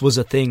 this was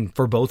a thing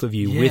for both of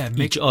you with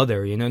each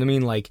other, you know what I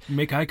mean? Like,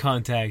 make eye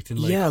contact and,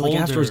 like, yeah, like,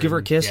 afterwards, give her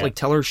a kiss, like,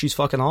 tell her she's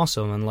fucking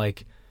awesome, and,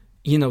 like,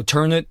 you know,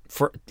 turn it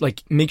for,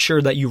 like, make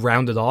sure that you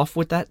round it off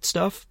with that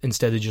stuff,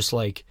 instead of just,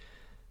 like,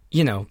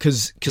 you know,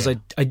 because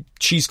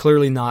she's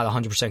clearly not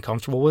 100%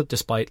 comfortable with,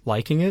 despite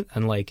liking it,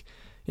 and like,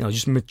 you know,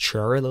 just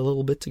mature it a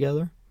little bit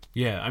together.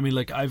 Yeah, I mean,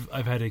 like I've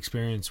had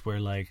experience where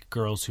like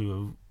girls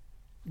who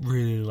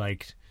really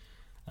liked,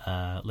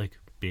 like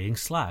being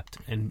slapped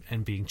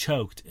and being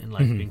choked and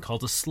like being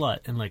called a slut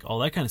and like all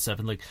that kind of stuff,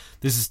 and like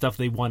this is stuff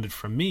they wanted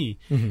from me.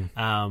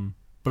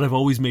 But I've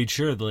always made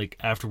sure that like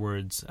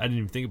afterwards, I didn't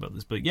even think about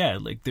this, but yeah,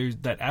 like there's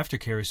that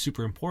aftercare is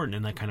super important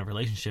in that kind of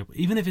relationship.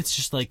 Even if it's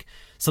just like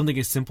something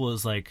as simple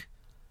as like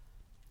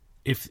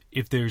if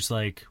there's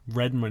like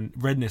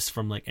redness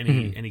from like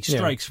any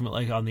strikes from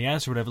like on the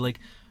ass or whatever, like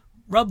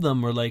rub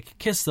them or like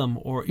kiss them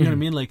or you know what I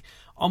mean, like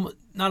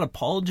not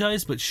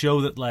apologize, but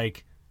show that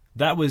like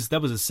that was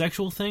a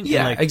sexual thing. Yeah,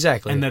 and, like,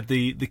 exactly. And that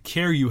the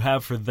care you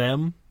have for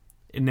them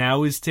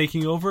now is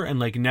taking over, and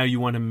like now you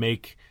want to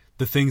make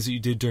the things that you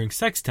did during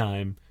sex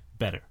time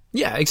better.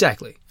 Yeah,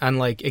 exactly. And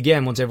like,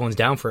 again, once everyone's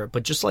down for it,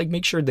 but just like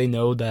make sure they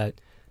know that,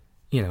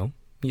 you know,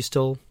 you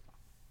still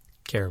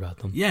care about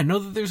them. Yeah, know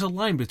that there's a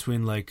line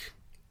between like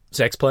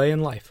sex play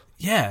and life.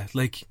 Yeah,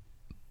 like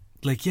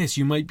yes,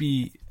 you might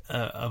be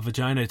a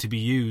vagina to be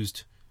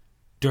used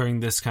during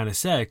this kind of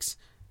sex,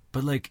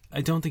 but like I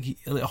don't think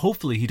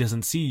hopefully he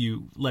doesn't see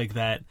you like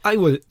that. I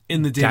would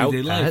in the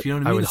day-to-day life, you know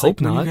what I mean? I would it's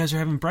hope like not. When you guys are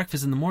having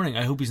breakfast in the morning,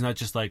 I hope he's not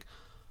just like,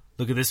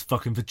 look at this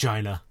fucking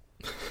vagina.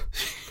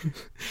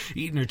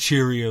 Eating her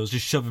Cheerios,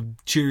 just shoving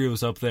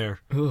Cheerios up there.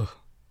 Ugh.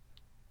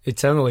 It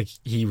sounded like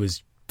he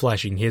was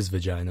flashing his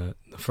vagina,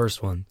 the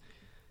first one.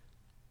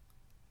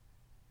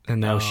 And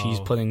now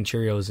she's putting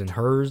Cheerios in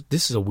hers.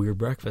 This is a weird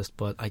breakfast,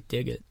 but I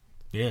dig it.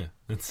 Yeah,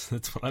 that's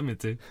what I'm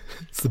into.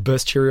 It's the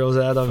best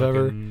Cheerios ad I've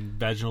ever.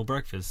 Vaginal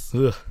breakfast.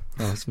 Ugh.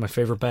 Oh, it's my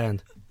favorite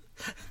band.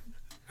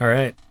 All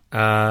right.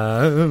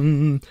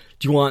 Do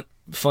you want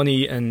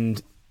funny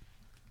and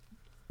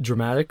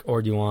dramatic,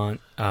 or do you want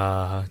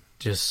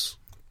just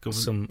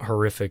some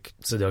horrific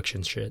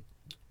seduction shit.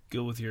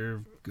 Go with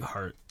your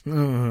heart.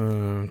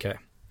 Okay.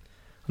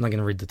 I'm not going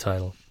to read the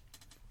title.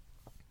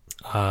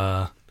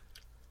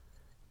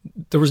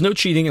 There was no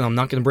cheating, and I'm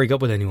not going to break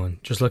up with anyone.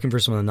 Just looking for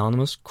some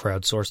anonymous,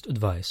 crowdsourced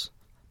advice.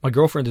 My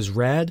girlfriend is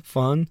rad,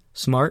 fun,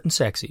 smart, and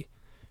sexy.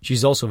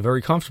 She's also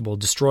very comfortable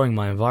destroying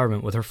my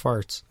environment with her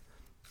farts.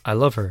 I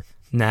love her,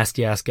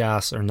 nasty-ass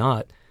gas or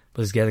not,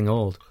 but it's getting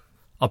old.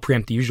 I'll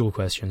preempt the usual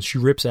questions. She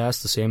rips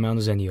ass the same amount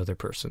as any other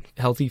person.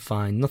 Healthy,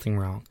 fine, nothing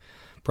wrong.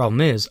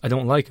 Problem is, I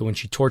don't like it when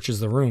she torches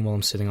the room while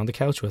I'm sitting on the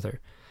couch with her.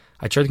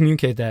 I try to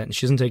communicate that, and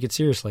she doesn't take it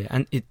seriously.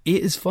 And it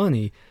is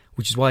funny,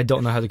 which is why I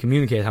don't know how to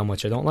communicate how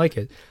much I don't like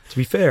it. To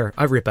be fair,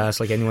 I rip ass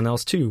like anyone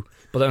else too,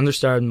 but I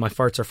understand my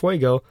farts are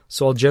fuego,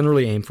 so I'll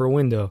generally aim for a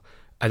window.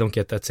 I don't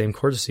get that same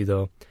courtesy,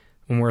 though.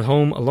 When we're at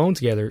home alone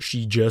together,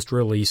 she just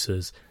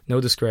releases. No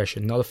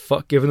discretion, not a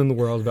fuck given in the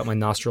world about my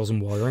nostrils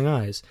and watering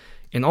eyes.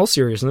 In all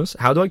seriousness,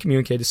 how do I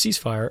communicate a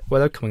ceasefire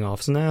without coming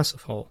off as an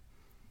asshole?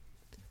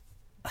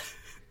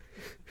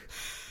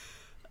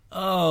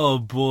 Oh,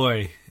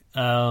 boy.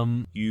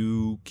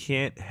 You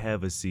can't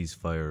have a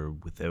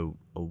ceasefire without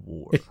a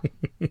war.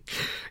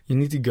 You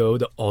need to go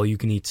to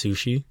all-you-can-eat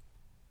sushi.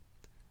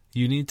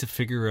 You need to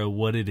figure out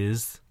what it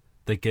is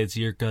that gets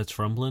your guts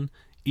rumbling.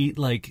 Eat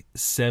like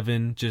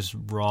 7 just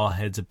raw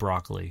heads of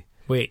broccoli.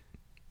 Wait.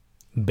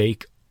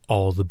 Bake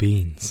all the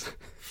beans.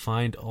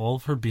 Find all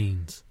of her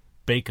beans.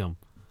 Bake them.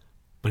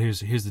 But here's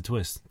the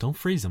twist. Don't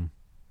freeze them.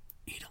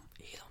 Eat them.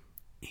 Eat them.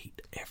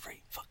 Eat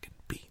every fucking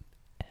bean.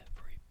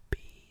 Every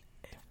bean.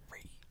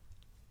 Every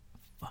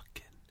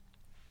fucking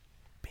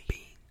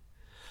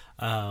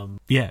bean.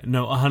 Yeah,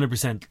 no,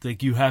 100%.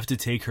 Like, you have to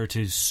take her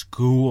to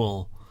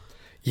school.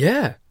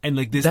 Yeah. And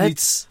like this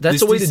that's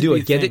this a way needs to do be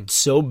it. a Get thing. it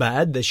so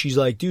bad that she's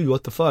like, dude,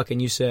 what the fuck?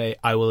 And you say,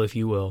 I will if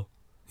you will.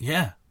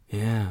 Yeah.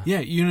 Yeah.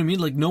 Yeah, you know what I mean?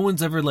 Like, no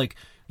one's ever like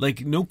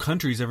no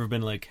country's ever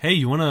been like, hey,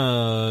 you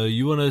wanna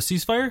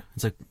ceasefire?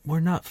 It's like, we're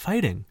not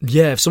fighting.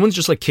 Yeah, if someone's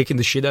just like kicking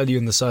the shit out of you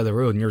on the side of the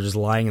road and you're just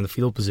lying in the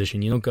fetal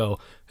position, you don't go,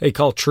 hey,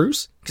 call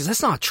truce? Because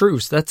that's not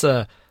truce. That's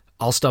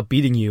I'll stop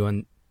beating you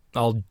and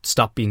I'll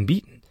stop being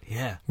beaten.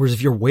 Yeah. Whereas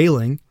if you're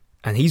wailing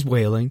and he's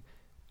wailing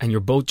and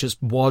you're both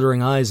just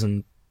watering eyes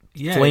and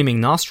flaming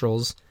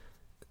nostrils,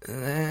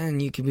 then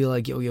you can be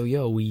like, yo,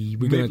 we're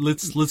gonna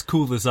let's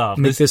cool this off.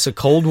 make this a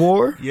Cold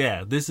War.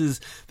 Yeah, this is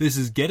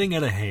getting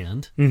out of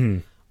hand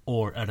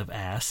or out of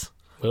ass.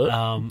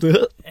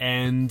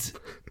 And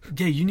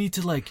yeah, you need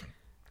to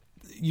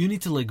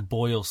like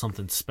boil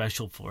something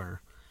special for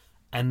her,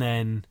 and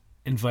then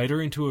invite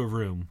her into a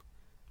room,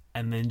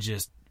 and then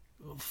just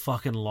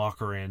fucking lock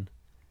her in.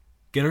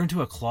 Get her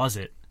into a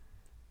closet.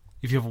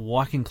 If you have a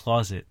walk-in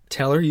closet,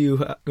 Tell her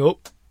you.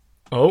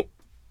 Oh,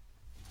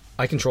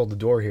 I controlled the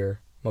door here,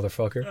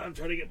 motherfucker. I'm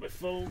trying to get my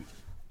phone.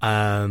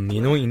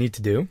 You know what you need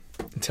to do?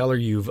 Tell her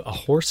you've a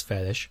horse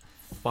fetish.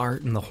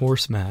 Fart in the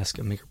horse mask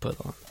and make her put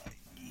on.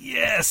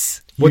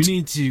 Yes! What's- You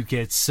need to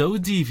get so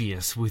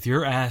devious with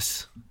your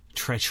ass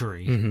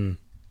treachery.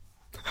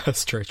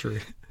 That's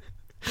treachery.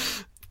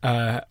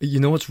 You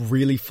know what's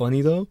really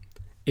funny though?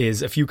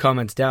 Is a few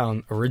comments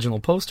down, original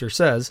poster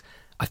says,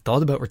 I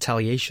thought about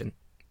retaliation,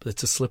 but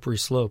it's a slippery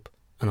slope,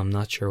 and I'm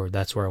not sure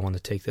that's where I want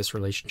to take this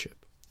relationship.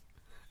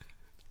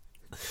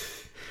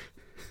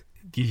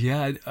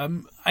 Yeah,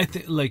 I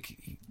think, like,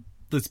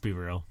 let's be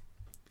real.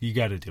 You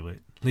gotta do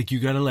it. Like, you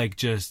gotta, like,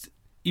 just,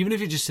 even if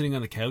you're just sitting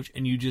on the couch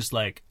and you just,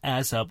 like,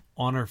 ass up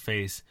on her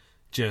face,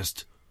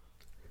 just,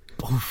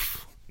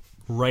 oof,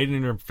 right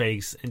in her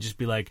face, and just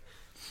be like,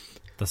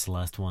 that's the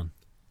last one.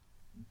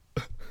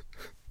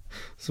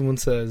 Someone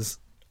says,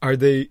 are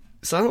they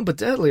silent but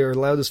deadly or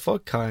loud as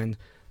fuck kind?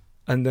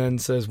 And then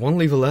says, want to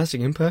leave a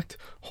lasting impact?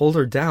 Hold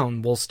her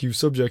down whilst you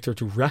subject her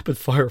to rapid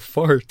fire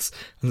farts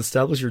and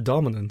establish your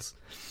dominance.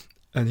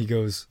 And he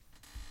goes,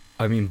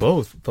 I mean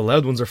both. The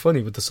loud ones are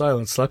funny, but the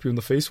silent, slap you in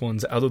the face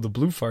ones out of the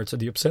blue farts are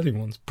the upsetting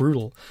ones.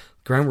 Brutal.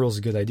 Ground rule's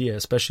a good idea,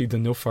 especially the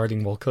no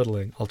farting while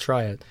cuddling. I'll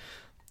try it.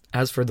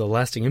 As for the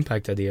lasting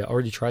impact idea, I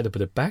already tried it,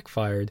 but it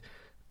backfired.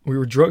 We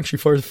were drunk, she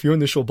fired a few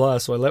initial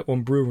blasts, so I let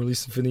one brew and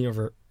released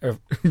the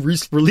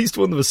released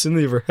one in the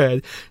vicinity of her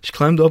head. She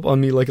climbed up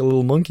on me like a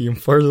little monkey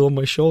and fired it on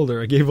my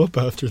shoulder. I gave up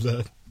after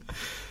that.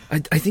 I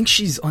think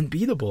she's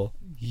unbeatable.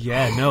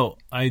 Yeah, no,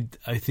 I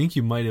think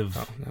you might have...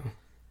 Oh, no.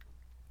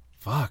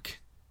 Fuck.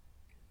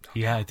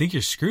 Yeah, I think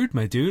you're screwed,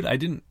 my dude. I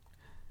didn't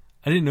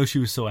know she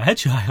was so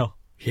agile.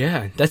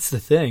 Yeah, that's the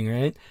thing,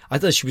 right? I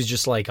thought she was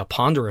just like a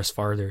ponderous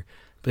farter.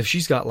 But if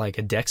she's got like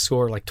a dex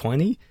score like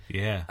 20,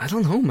 Yeah, I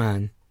don't know,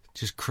 man.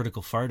 just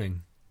critical farting.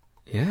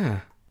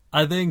 Yeah.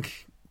 I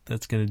think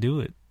that's going to do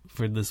it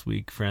for this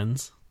week,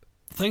 friends.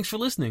 Thanks for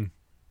listening.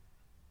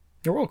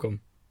 You're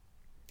welcome.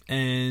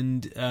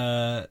 And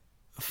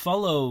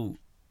follow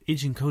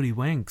Agent Cody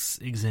Wank's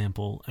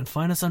example and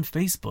find us on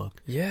Facebook.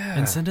 Yeah.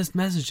 And send us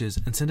messages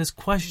and send us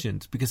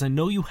questions because I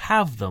know you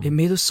have them. It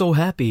made us so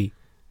happy.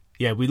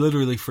 Yeah, we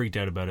literally freaked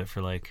out about it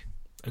for like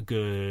a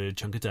good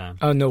chunk of time.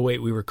 Oh, no,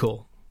 wait, we were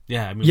cool.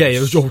 Yeah, I mean, Yeah, we're it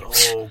was so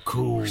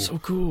cool. We're so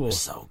cool.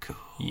 So cool.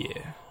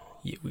 Yeah.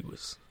 Yeah, we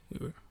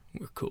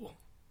were cool.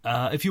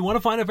 If you want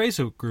to find a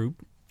Facebook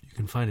group, you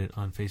can find it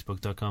on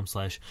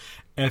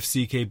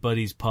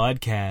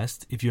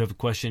facebook.com/FCKBuddiesPodcast. If you have a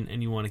question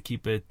and you want to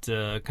keep it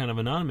kind of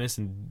anonymous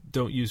and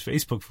don't use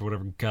Facebook for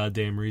whatever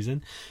goddamn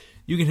reason,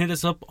 you can hit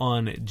us up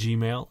on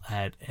Gmail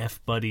at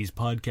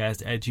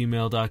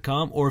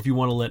fbuddiespodcast@gmail.com. Or if you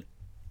want to let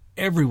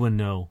everyone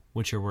know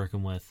what you're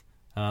working with,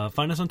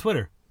 find us on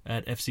Twitter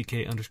at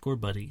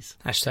FCK_buddies.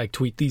 Hashtag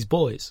tweet these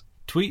boys.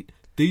 Tweet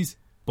these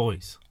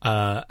boys.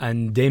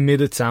 And they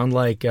made it sound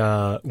like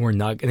we're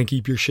not going to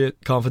keep your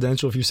shit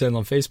confidential if you send it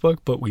on Facebook,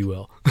 but we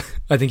will.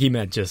 I think he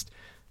meant just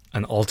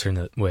an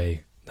alternate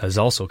way that is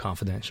also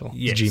confidential.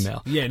 Yes.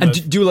 Gmail. Yeah,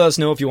 and do let us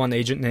know if you want an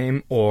agent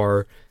name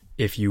or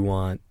if you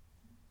want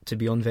to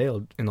be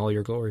unveiled in all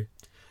your glory.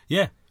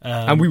 Yeah.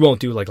 And we won't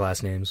do like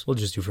last names. We'll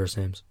just do first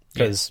names.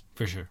 Because,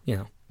 for sure. you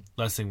know.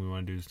 Last thing we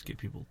want to do is get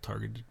people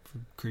targeted for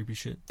creepy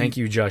shit. Thank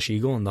you, Josh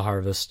Eagle and the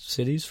Harvest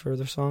Cities for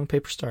their song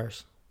Paper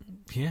Stars.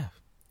 Yeah.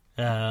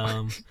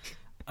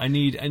 I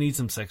need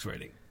some sex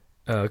writing.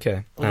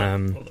 Okay. Hold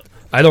on.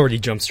 I'd already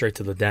jumped straight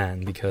to the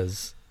Dan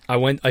because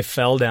I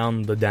fell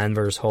down the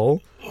Danvers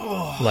hole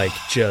like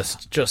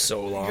just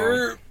so long.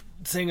 You're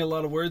saying a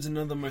lot of words and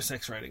none of them are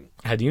sex writing.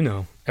 How do you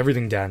know?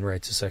 Everything Dan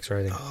writes is sex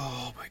writing.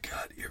 Oh my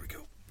god, here we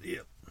go.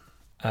 Yep.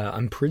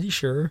 I'm pretty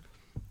sure.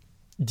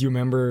 Do you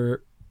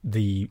remember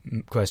the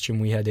question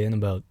we had in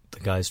about the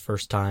guy's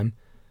first time?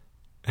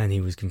 And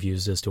he was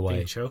confused as to why.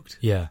 Being choked?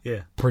 Yeah.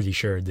 Yeah. Pretty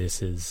sure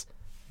this is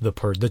the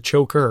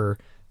choker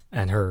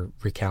and her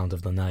recount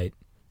of the night.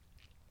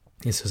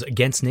 It says,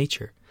 Against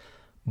Nature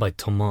by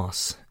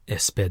Thomas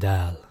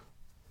Espedal.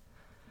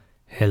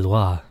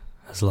 Helwa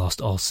has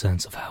lost all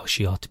sense of how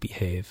she ought to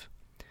behave.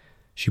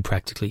 She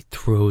practically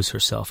throws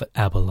herself at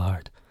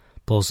Abelard,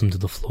 pulls him to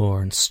the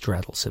floor and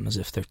straddles him as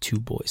if they're two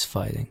boys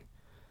fighting.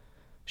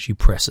 She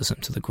presses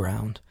him to the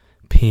ground,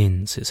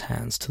 pins his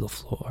hands to the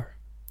floor.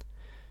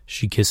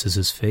 She kisses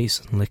his face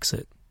and licks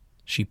it.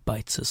 She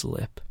bites his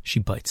lip. She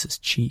bites his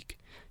cheek.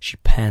 She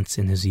pants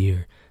in his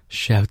ear,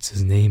 shouts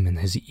his name in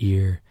his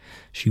ear.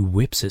 She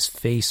whips his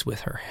face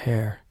with her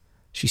hair.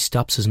 She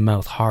stops his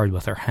mouth hard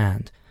with her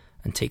hand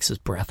and takes his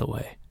breath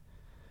away.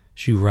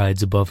 She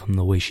rides above him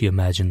the way she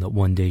imagined that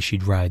one day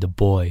she'd ride a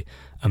boy,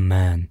 a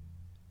man,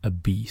 a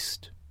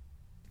beast.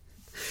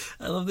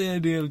 I love the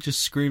idea of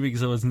just screaming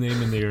someone's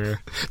name in the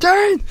ear.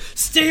 Darren!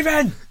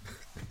 Steven!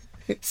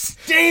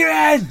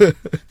 Steven!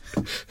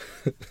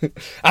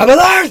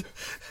 Abelard!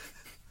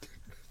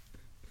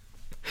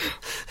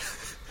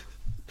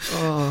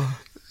 Oh,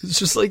 it's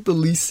just like the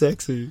least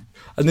sexy.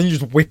 And then you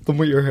just whip them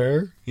with your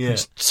hair. Yeah. And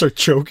just start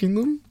choking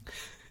them.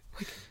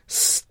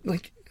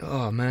 Like,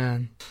 oh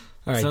man.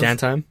 All right, Sounds- Dan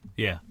time.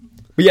 Yeah.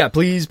 But yeah,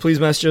 please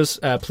message us.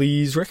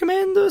 Please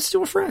recommend us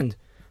to a friend.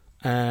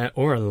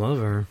 Or a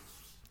lover.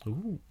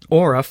 Ooh.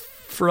 Or a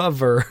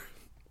frover.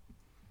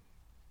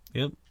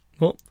 Yep.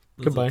 Well,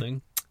 That's goodbye. a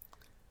thing.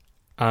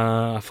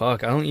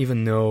 Fuck, I don't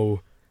even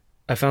know.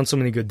 I found so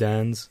many good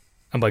Dans.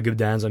 And by good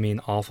Dans, I mean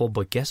awful.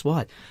 But guess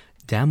what?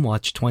 Dan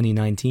Watch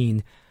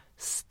 2019,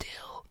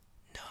 still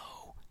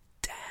no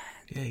Dan.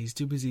 Yeah, he's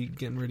too busy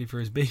getting ready for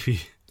his baby.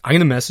 I'm going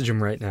to message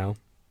him right now.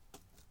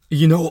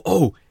 You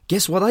know,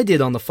 guess what I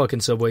did on the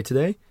fucking subway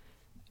today?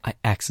 I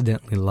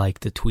accidentally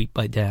liked a tweet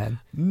by Dan.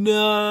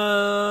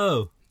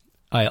 No!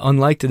 I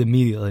unliked it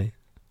immediately.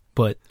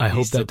 But I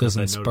hope still that got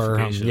doesn't that spur him.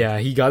 notification. Yeah,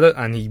 he got it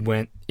and he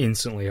went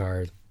instantly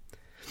hard.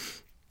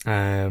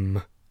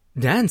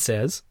 Dan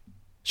says,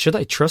 should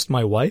I trust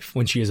my wife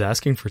when she is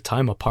asking for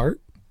time apart?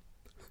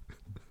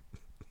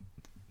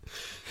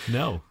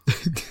 No.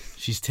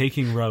 She's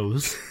taking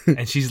Rose,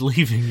 and she's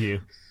leaving you.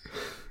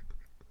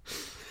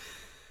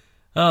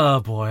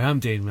 Oh, boy, I'm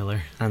Dane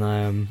Miller. And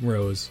I am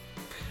Rose.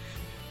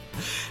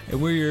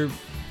 And we're your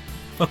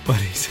fuck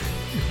buddies.